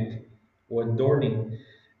 adornment or adorning,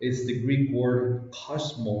 is the Greek word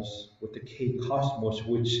cosmos with the K, cosmos,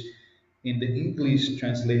 which in the English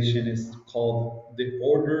translation is called the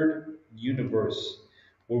ordered universe,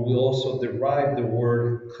 where we also derive the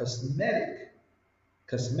word cosmetic,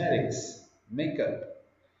 cosmetics, makeup,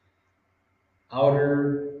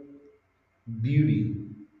 outer beauty.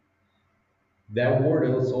 That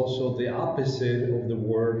word is also the opposite of the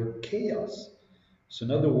word chaos. So,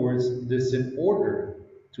 in other words, there's an order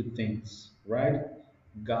to things, right?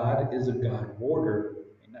 God is a God of order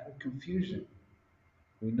and not of confusion.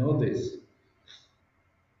 We know this.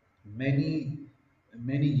 Many,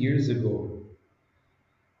 many years ago,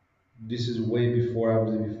 this is way before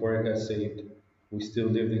I got saved. We still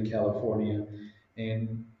lived in California,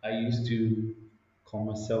 and I used to call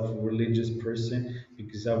myself a religious person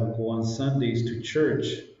because I would go on Sundays to church,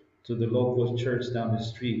 to the local church down the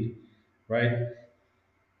street, right?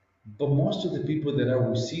 But most of the people that I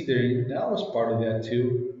would see there, and I was part of that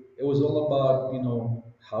too. It was all about,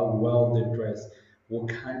 how well they're dressed, what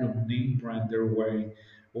kind of name brand they're wearing,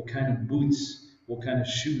 what kind of boots, what kind of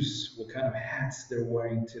shoes, what kind of hats they're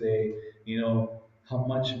wearing today, how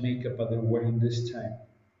much makeup are they wearing this time.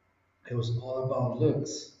 It was all about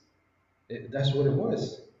looks. That's what it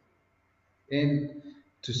was. And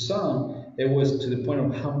to some, it was to the point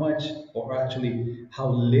of how much, or actually how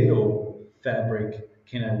little fabric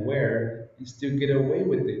can I wear and still get away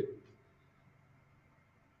with it.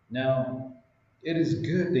 Now, it is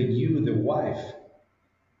good that you, the wife,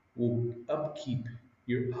 will upkeep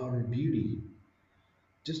your outer beauty.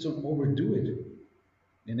 Just don't overdo it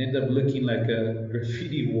and end up looking like a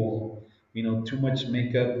graffiti wall. Too much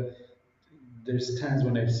makeup. There's times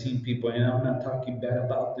when I've seen people, and I'm not talking bad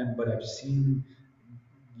about them, but I've seen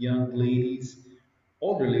young ladies,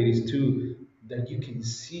 older ladies too, that you can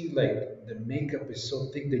see like the makeup is so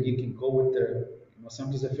thick that you can go with their,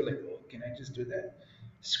 sometimes I feel like, oh, can I just do that?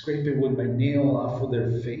 Scrape it with my nail off of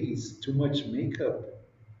their face. Too much makeup.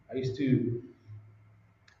 I used to,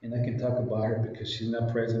 and I can talk about her because she's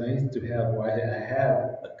not present. I used to have, or I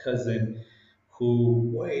have a cousin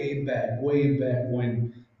who way back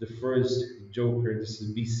when the first Joker, this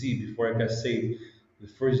is BC, before I got saved, the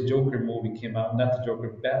first Joker movie came out, not the Joker,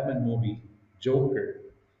 Batman movie, Joker.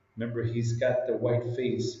 Remember, he's got the white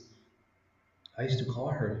face. I used to call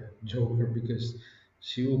her Joker because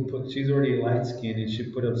she's already light skinned and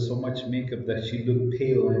she put up so much makeup that she looked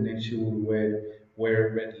pale and then she would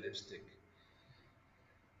wear red lipstick.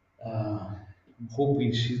 I'm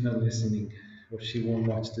hoping she's not listening or she won't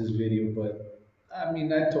watch this video, but I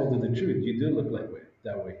mean, I told her the truth. You do look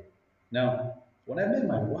that way. Now, when I met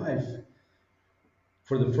my wife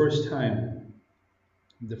for the first time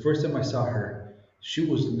I saw her, she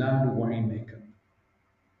was not wearing makeup.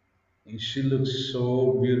 And she looked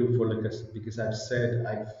so beautiful, because I've said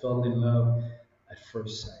I fell in love at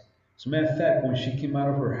first sight. As a matter of fact, when she came out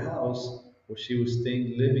of her house, where she was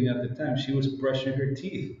staying, living at the time, she was brushing her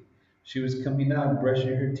teeth. She was coming out and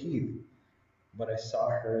brushing her teeth. But I saw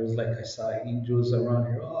her, it was like I saw angels around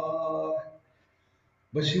her. Oh,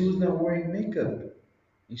 but she was not wearing makeup.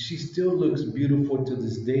 And she still looks beautiful to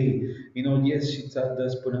this day. Yes, she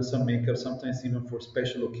does put on some makeup, sometimes even for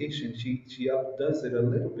special occasions. She outdoes it a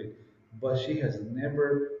little bit, but she has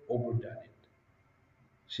never overdone it.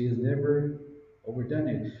 She has never overdone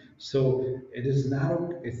it. So it is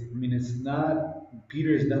not. I mean, it's not.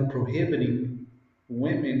 Peter is not prohibiting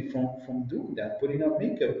women from doing that, putting on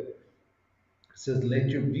makeup. It says, let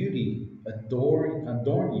your beauty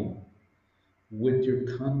adorn you with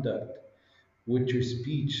your conduct, with your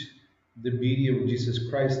speech, the beauty of Jesus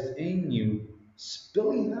Christ in you,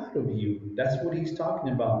 spilling out of you. That's what he's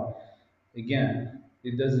talking about. Again,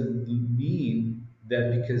 it doesn't mean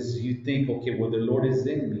that because you think, okay, well, the Lord is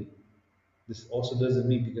in me. This also doesn't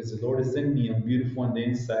mean because the Lord is in me, I'm beautiful on the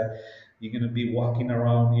inside. You're gonna be walking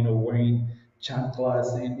around, wearing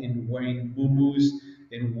chanclas and wearing muumuus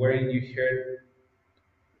and wearing your hair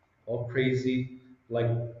all crazy, like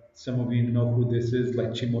some of you know who this is, like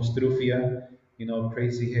Chimostrufia,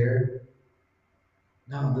 crazy hair.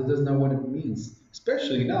 No, that does not what it means.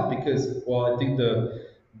 Especially now because, well, I think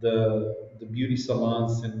the beauty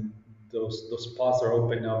salons and those spas are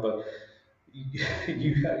open now, but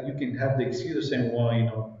you can have the excuse of saying,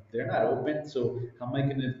 well, they're not open, so how am I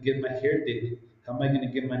going to get my hair did? How am I going to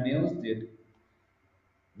get my nails did?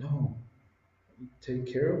 No,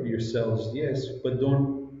 take care of yourselves, yes, but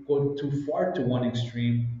don't go too far to one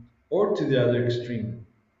extreme or to the other extreme.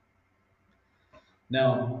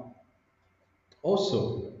 Now,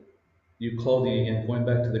 also, your clothing, again, going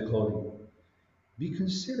back to the clothing, be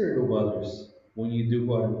considerate of others when you do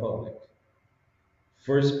go out in public.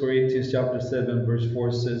 First Corinthians chapter 7, verse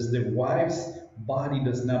 4 says, the wife's body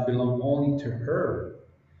does not belong only to her,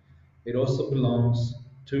 it also belongs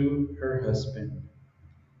to her husband.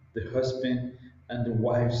 The husband and the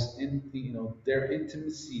wife's, their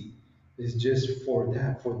intimacy is just for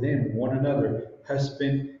that, for them, one another,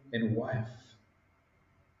 husband and wife,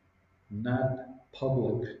 not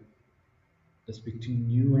public. That's between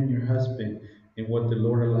you and your husband and what the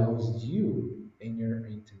Lord allows you in your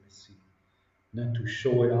intimacy, not to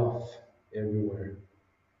show it off everywhere.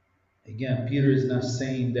 Again, Peter is not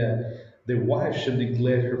saying that the wife should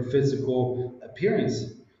neglect her physical appearance,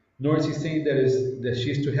 nor is he saying that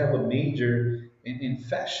she is to have a major in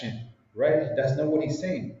fashion, right? That's not what he's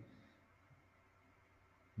saying.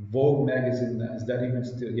 Vogue magazine, is that even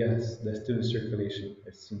still? Yes, that's still in circulation.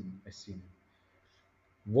 I've seen it.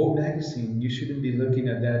 Vogue magazine, you shouldn't be looking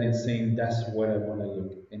at that and saying that's what I want to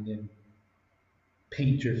look, and then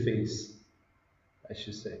paint your face, I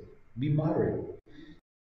should say. Be moderate.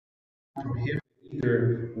 Prohibit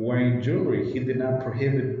either wearing jewelry. He did not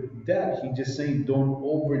prohibit that. He just saying don't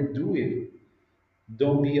overdo it.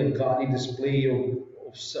 Don't be a gaudy display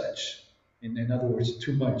of such. In other words,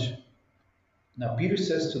 too much. Now Peter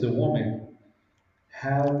says to the woman,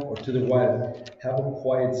 or to the wife, have a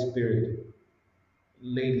quiet spirit.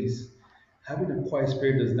 Ladies, having a quiet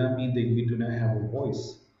spirit does not mean that you do not have a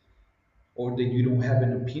voice, or that you don't have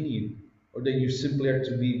an opinion, or that you simply are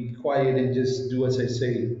to be quiet and just do as I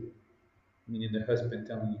say, meaning the husband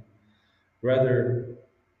telling you. Rather,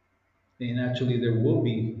 and actually there will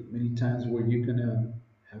be many times where you're gonna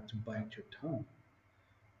have to bite your tongue.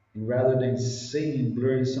 And rather than saying,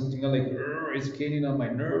 blurring something out like, it's getting on my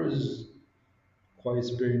nerves, quiet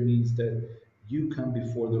spirit means that you come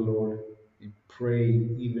before the Lord and pray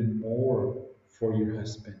even more for your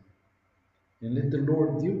husband. And let the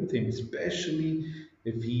Lord deal with him, especially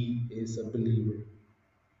if he is a believer.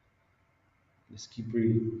 Let's keep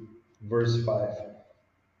reading. Verse 5.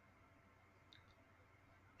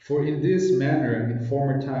 For in this manner, in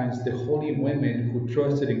former times, the holy women who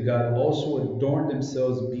trusted in God also adorned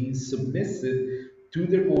themselves, being submissive to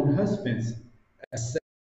their own husbands, as said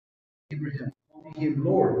Abraham, calling him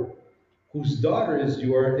Lord, whose daughters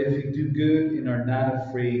you are if you do good and are not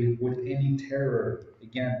afraid with any terror.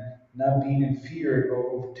 Again, not being in fear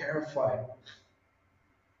or terrified.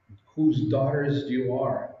 Whose daughters you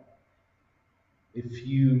are if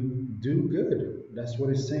you do good. That's what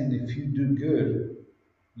it's saying. If you do good,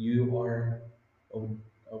 you are of,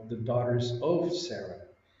 of the daughters of Sarah.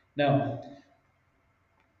 Now,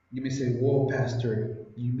 you may say, "Whoa, Pastor,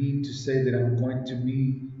 you mean to say that I'm going to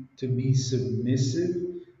be submissive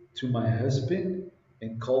to my husband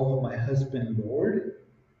and call my husband Lord?"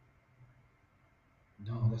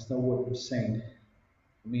 No, that's not what we're saying.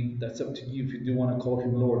 I mean, that's up to you if you do want to call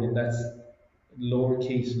him Lord, and that's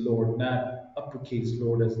lowercase Lord, not uppercase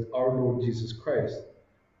Lord, as our Lord Jesus Christ.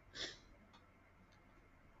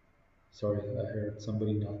 Sorry, I heard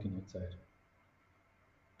somebody knocking outside.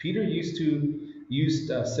 Peter used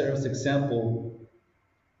Sarah's example,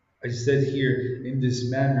 I said here, in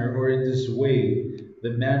this manner or in this way,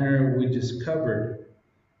 the manner we just covered,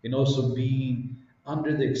 and also being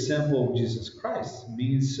under the example of Jesus Christ,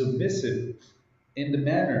 being submissive in the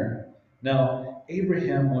manner. Now,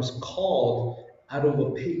 Abraham was called out of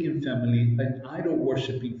a pagan family, an idol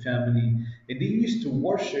worshiping family, and they used to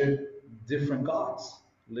worship different gods,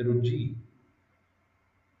 little g.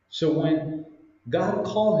 So when God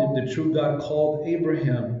called him, the true God called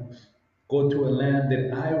Abraham, go to a land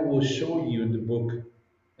that I will show you in the book,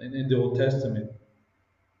 in the Old Testament.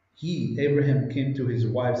 Abraham, came to his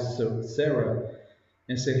wife Sarah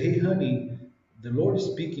and said, "Hey, honey, the Lord is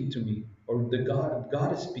speaking to me, or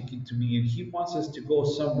God is speaking to me, and He wants us to go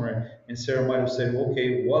somewhere." And Sarah might have said,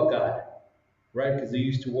 "Okay, what God?" Right? Because they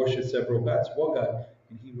used to worship several gods. What God?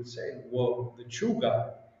 And he would say, "Well, the true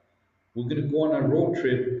God. We're gonna go on a road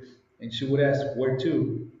trip." And she would ask, "Where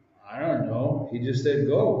to?" "I don't know." He just said,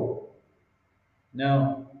 "Go."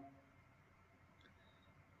 Now,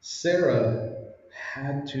 Sarah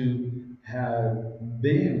had to have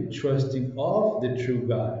been trusting of the true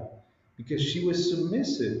God because she was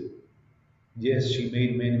submissive. Yes, she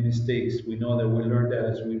made many mistakes. We know that, we learn that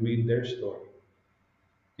as we read their story.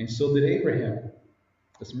 And so did Abraham.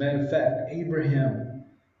 As a matter of fact, Abraham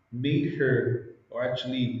made her, or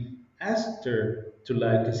actually asked her to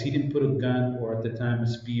lie, because he didn't put a gun, or at the time a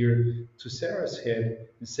spear, to Sarah's head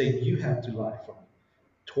and say, "You have to lie for me."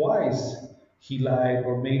 Twice he lied,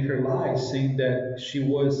 or made her lie, saying that she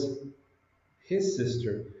was his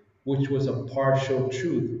sister, which was a partial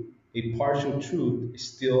truth. A partial truth is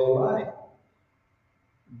still a lie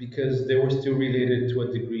because they were still related to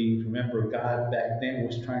a degree. Remember, God back then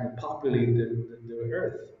was trying to populate the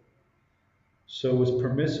earth. So it was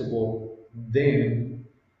permissible then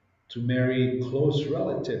to marry close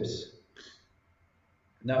relatives.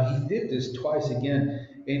 Now he did this twice again,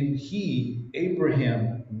 and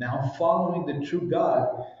Abraham, now following the true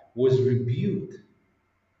God, was rebuked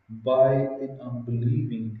by an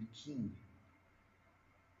unbelieving king.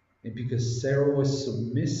 And because Sarah was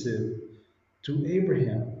submissive to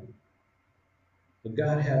Abraham, but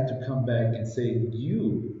God had to come back and say,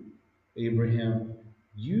 "You, Abraham,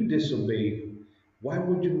 you disobeyed. Why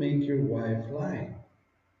would you make your wife lie?"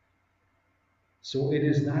 So it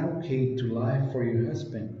is not okay to lie for your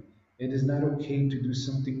husband. It is not okay to do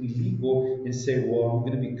something illegal and say, "Well, I'm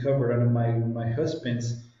going to be covered under my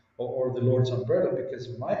husband's, or the Lord's umbrella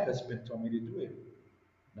because my husband told me to do it."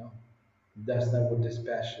 No, that's not what this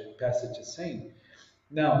passage is saying.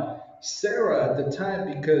 Now, Sarah at the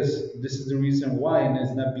time, because this is the reason why, and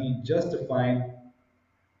it's not being justified,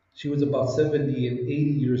 she was about 70 and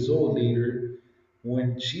 80 years old later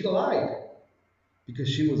when she lied because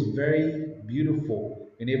she was very beautiful.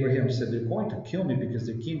 And Abraham said, "They're going to kill me because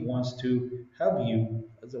the king wants to have you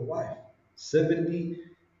as a wife." 70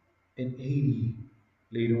 and 80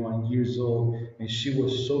 later on years old, and she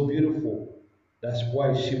was so beautiful. That's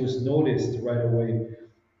why she was noticed right away.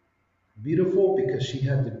 Beautiful because she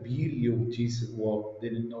had the beauty of Jesus. Well, they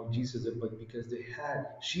didn't know Jesus, but because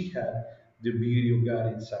she had the beauty of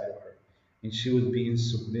God inside of her. And she was being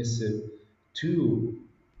submissive to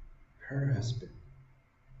her husband.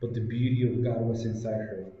 But the beauty of God was inside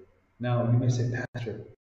her. Now, you may say, "Pastor,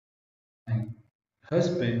 my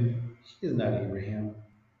husband, he is not Abraham.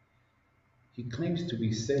 He claims to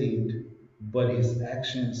be saved, but his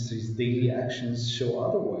actions, his daily actions show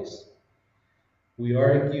otherwise. We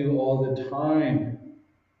argue all the time.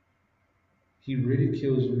 He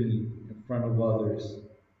ridicules me in front of others.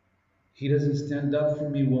 He doesn't stand up for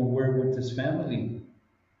me when we're with his family.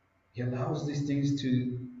 He allows these things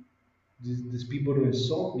to, these people to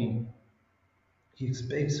insult me. He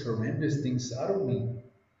expects horrendous things out of me.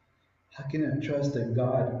 How can I trust that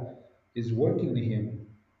God is working in him?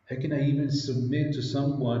 How can I even submit to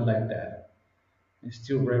someone like that and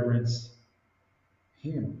still reverence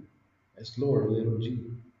him as Lord, little g?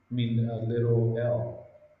 Little l.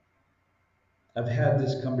 I've had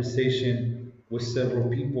this conversation with several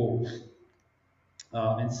people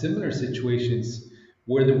in similar situations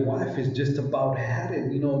where the wife is just about had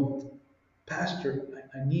it. "Pastor,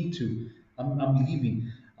 I need to. I'm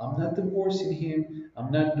leaving. I'm not divorcing him.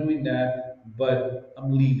 I'm not doing that, but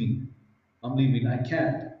I'm leaving. I'm leaving. I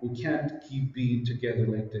can't. We can't keep being together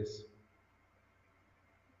like this.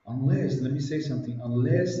 Unless, let me say something,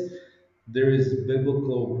 unless there is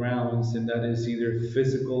biblical grounds, and that is either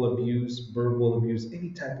physical abuse, verbal abuse, any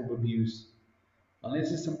type of abuse,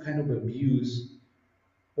 unless it's some kind of abuse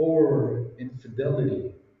or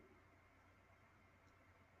infidelity.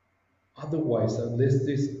 Otherwise, unless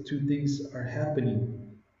these two things are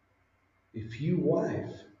happening, if you,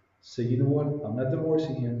 wife, say, "You know what, I'm not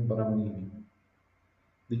divorcing him, but I'm leaving,"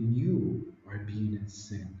 then you are being in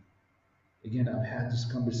sin. Again, I've had this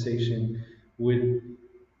conversation with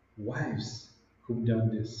wives who've done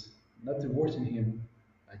this. "I'm not divorcing him,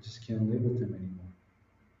 I just can't live with him anymore."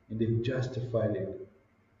 And they've justified it.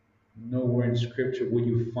 Nowhere in scripture will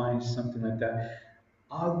you find something like that,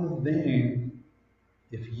 other than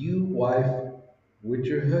if you, wife, with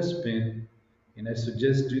your husband, And I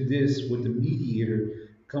suggest do this with the mediator.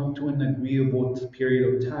 Come to an agreeable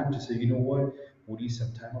period of time to say, you know what, we need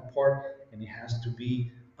some time apart, and it has to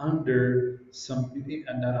be under some,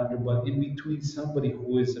 not under, but in between somebody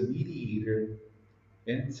who is a mediator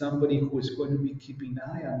and somebody who is going to be keeping an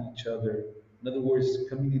eye on each other. In other words,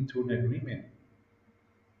 coming into an agreement.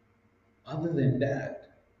 Other than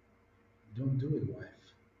that, don't do it, wife.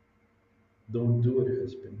 Don't do it,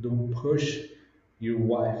 husband. Don't push your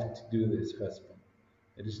wife to do this, husband.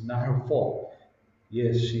 It is not her fault.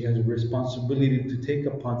 Yes, she has a responsibility to take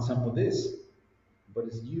upon some of this, but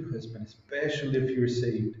it's you, husband, especially if you're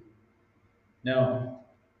saved. Now,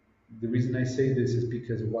 the reason I say this is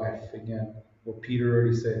because, wife, again, what Peter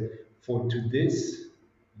already said, for to this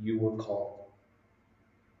you were called.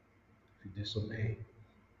 If you disobey,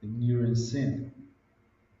 then you're in sin.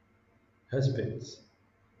 Husbands,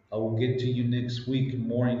 I will get to you next week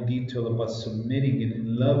more in detail about submitting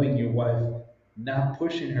and loving your wife, not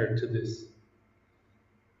pushing her to this.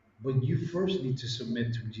 But you first need to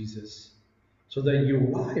submit to Jesus so that your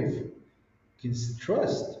wife can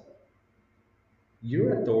trust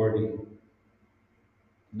your authority,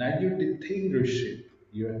 not your dictatorship,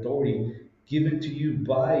 your authority given to you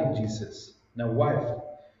by Jesus. Now, wife,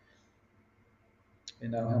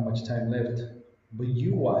 and I don't have much time left, but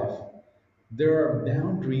you, wife, there are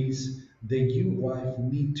boundaries that you, wife,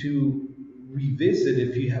 need to revisit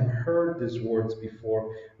if you have heard these words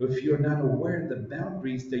before, if you're not aware of the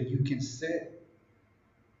boundaries that you can set,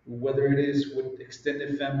 whether it is with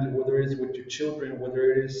extended family, whether it is with your children,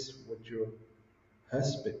 whether it is with your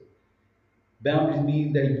husband. Boundaries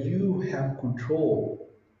mean that you have control.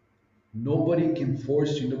 Nobody can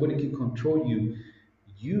force you, nobody can control you.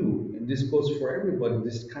 You, and this goes for everybody,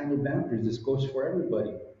 this kind of boundaries, this goes for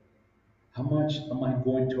everybody. How much am I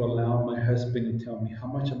going to allow my husband to tell me? How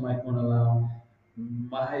much am I going to allow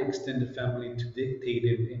my extended family to dictate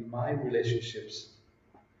it in my relationships?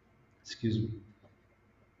 Excuse me.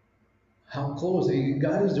 How close?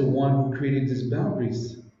 God is the one who created these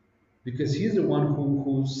boundaries because He's the one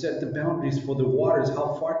who set the boundaries for the waters.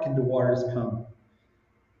 How far can the waters come,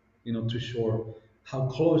 to shore? How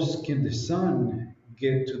close can the sun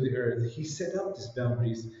get to the earth? He set up these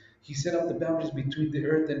boundaries. He set up the boundaries between the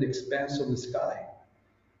earth and the expanse of the sky.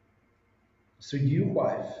 So you,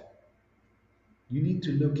 wife, you need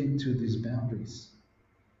to look into these boundaries.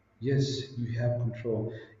 Yes, you have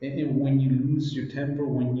control. And when you lose your temper,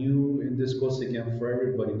 and this goes again for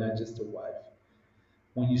everybody, not just the wife,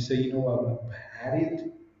 when you say, I've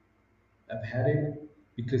had it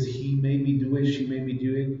because he made me do it, she made me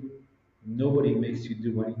do it, nobody makes you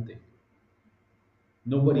do anything.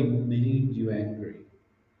 Nobody made you angry.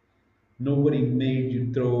 Nobody made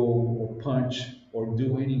you throw or punch or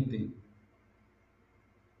do anything.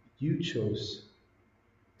 You chose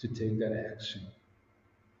to take that action.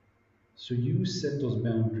 So you set those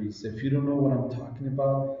boundaries. If you don't know what I'm talking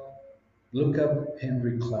about, look up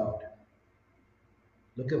Henry Cloud.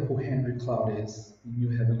 Look up who Henry Cloud is, and you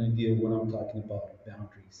have an idea of what I'm talking about,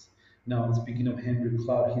 boundaries. Now, speaking of Henry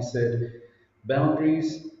Cloud, he said,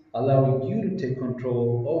 boundaries allow you to take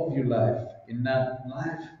control of your life and not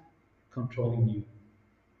life controlling you.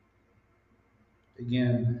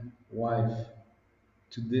 Again, wife,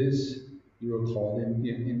 to this you are called.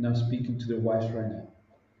 And I'm speaking to the wives right now.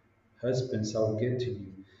 Husbands, I'll get to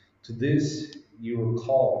you. To this you are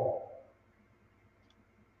called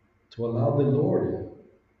to allow the Lord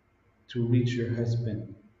to reach your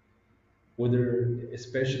husband, whether,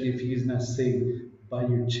 especially if he is not saved, by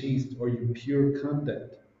your chaste or your pure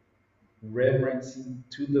conduct, reverencing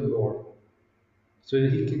to the Lord, so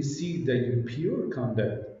that he can see that your pure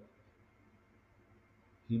conduct,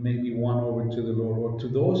 he may be won over to the Lord, or to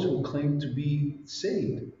those who claim to be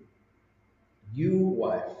saved. You,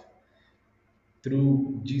 wife,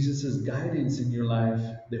 through Jesus' guidance in your life,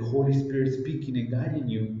 the Holy Spirit speaking and guiding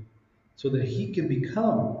you, so that he can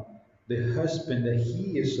become the husband that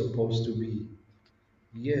he is supposed to be.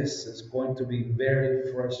 Yes, it's going to be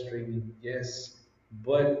very frustrating. Yes,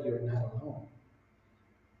 but you're not alone.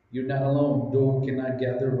 You're not alone. Though we cannot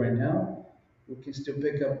gather right now, we can still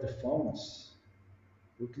pick up the phones.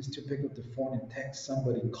 We can still pick up the phone and text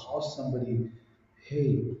somebody, call somebody.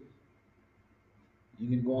 Hey, you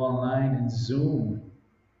can go online and Zoom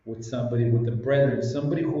with somebody, with a brethren,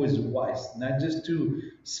 somebody who is wise, not just to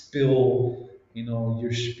spill,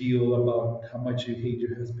 your spiel about how much you hate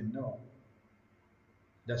your husband. No,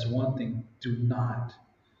 that's one thing. Do not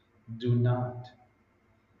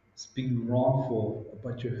speak wrongful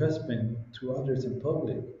about your husband to others in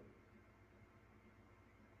public,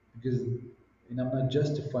 because, and I'm not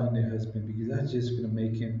justifying the husband because that's just going to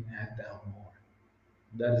make him act out more.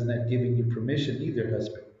 That is not giving you permission either,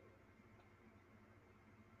 husband.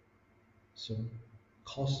 So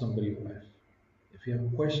call somebody, wife. If you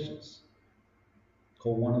have questions,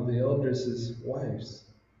 call one of the elders' wives.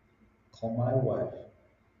 Call my wife.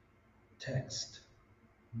 Text.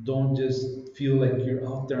 Don't just feel like you're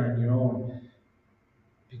out there on your own,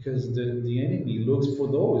 because the enemy looks for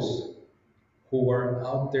those who are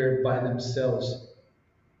out there by themselves,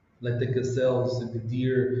 like the gazelles and the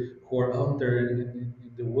deer who are out there in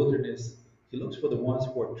the wilderness. He looks for the ones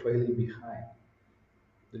who are trailing behind,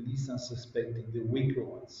 the least unsuspecting, the weaker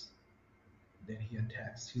ones. Then he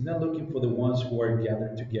attacks. He's not looking for the ones who are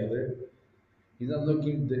gathered together. He's not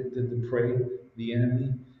looking the prey, the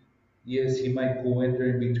enemy. Yes, he might go in there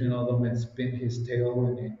in between all of them and spin his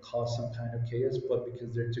tail and cause some kind of chaos, but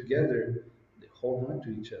because they're together, they hold on to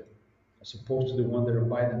each other, as opposed to the ones that are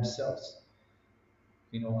by themselves,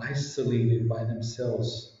 isolated by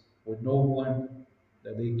themselves, with no one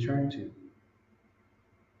that they turn to.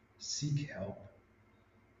 Seek help.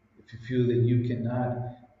 If you feel that you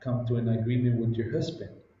cannot come to an agreement with your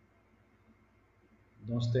husband,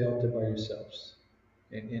 don't stay out there by yourselves.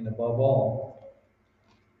 And above all,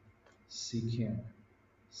 seek Him.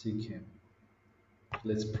 Seek Him.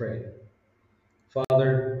 Let's pray.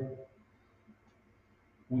 Father,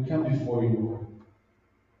 we come before you, Lord,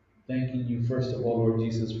 thanking you, first of all, Lord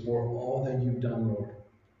Jesus, for all that you've done, Lord.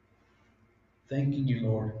 Thanking you,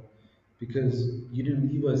 Lord, because you didn't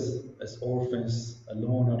leave us as orphans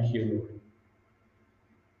alone out here, Lord.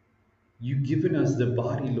 You've given us the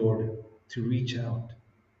body, Lord, to reach out.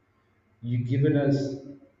 You've given us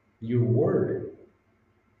your word.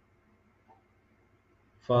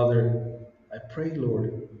 Father, I pray,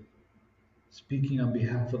 Lord, speaking on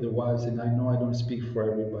behalf of the wives, and I know I don't speak for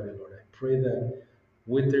everybody, Lord. I pray that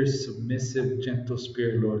with their submissive, gentle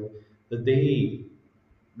spirit, Lord, that they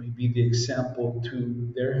may be the example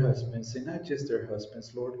to their husbands, and not just their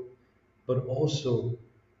husbands, Lord, but also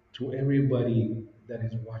to everybody that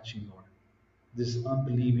is watching, Lord. This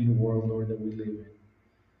unbelieving world, Lord, that we live in.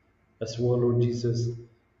 As well, Lord Jesus,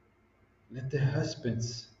 let the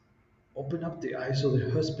husbands open up the eyes of the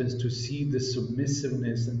husbands to see the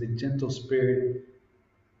submissiveness and the gentle spirit,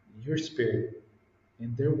 your spirit,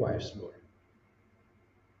 in their wives, Lord.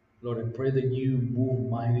 Lord, I pray that you move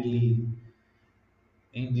mightily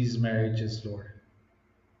in these marriages, Lord.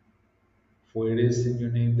 For it is in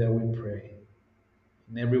your name that we pray.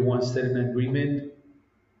 And everyone said in agreement.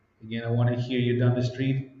 Again, I want to hear you down the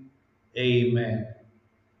street. Amen.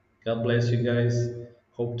 God bless you guys.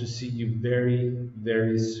 Hope to see you very,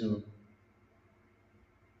 very soon.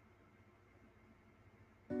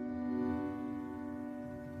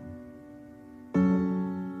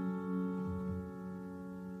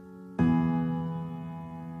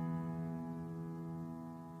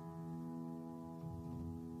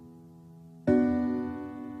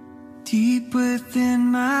 Deep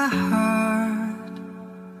within my heart,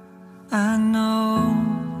 I know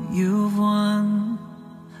you've won.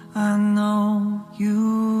 I know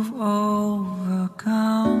you've overcome.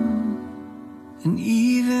 And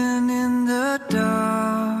even in the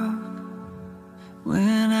dark,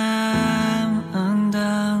 when I'm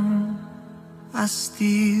undone, I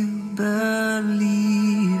still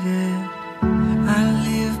believe it. I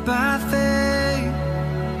live by faith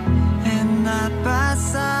and not by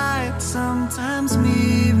sight. Sometimes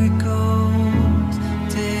miracles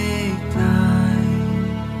take time.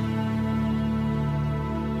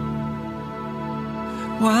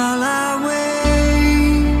 While I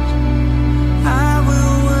wait, I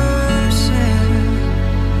will worship.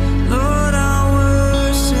 Lord, I'll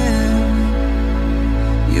worship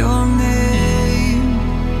your name.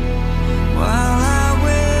 While I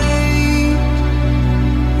wait,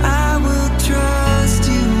 I will trust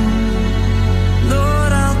you.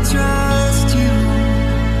 Lord, I'll trust you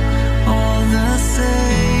all the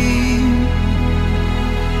same.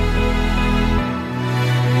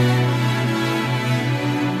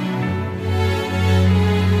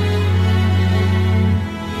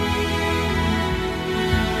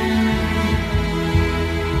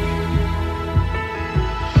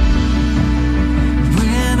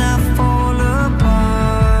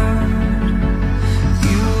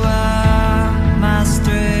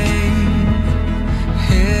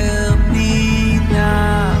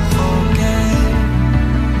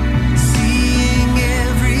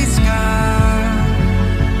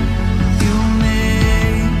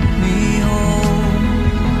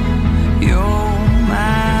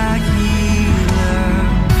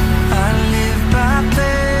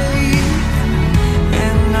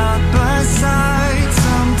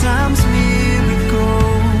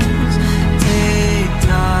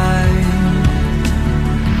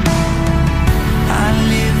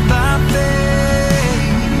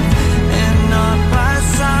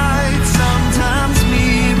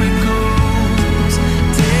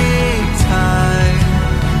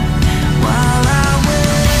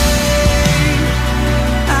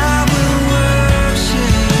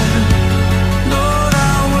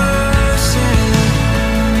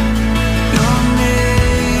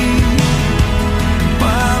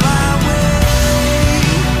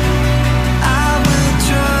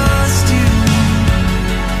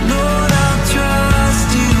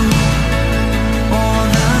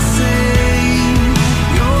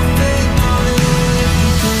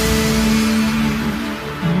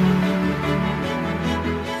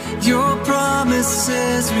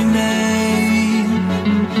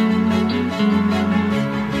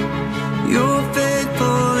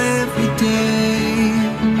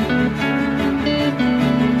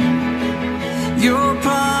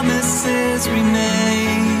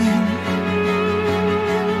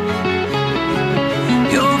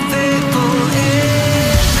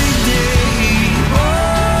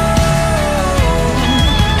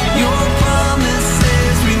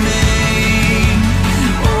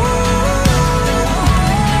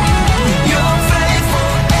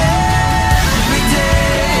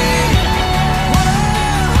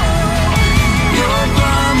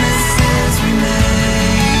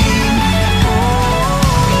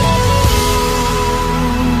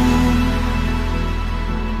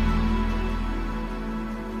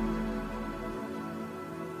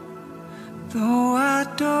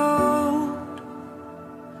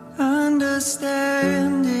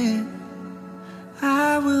 understand it.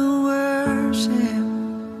 I will worship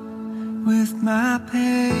with my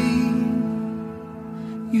pain.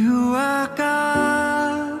 You are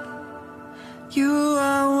God, you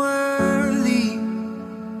are worthy,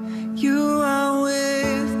 you are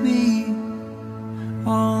with me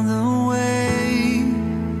all the way.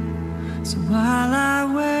 So while I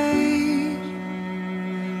wait,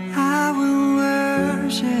 I will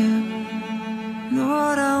worship,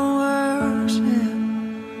 Lord, I'll worship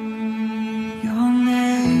your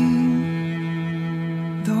name.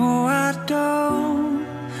 Though I don't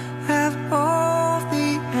have all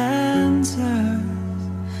the answers,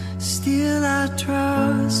 still I trust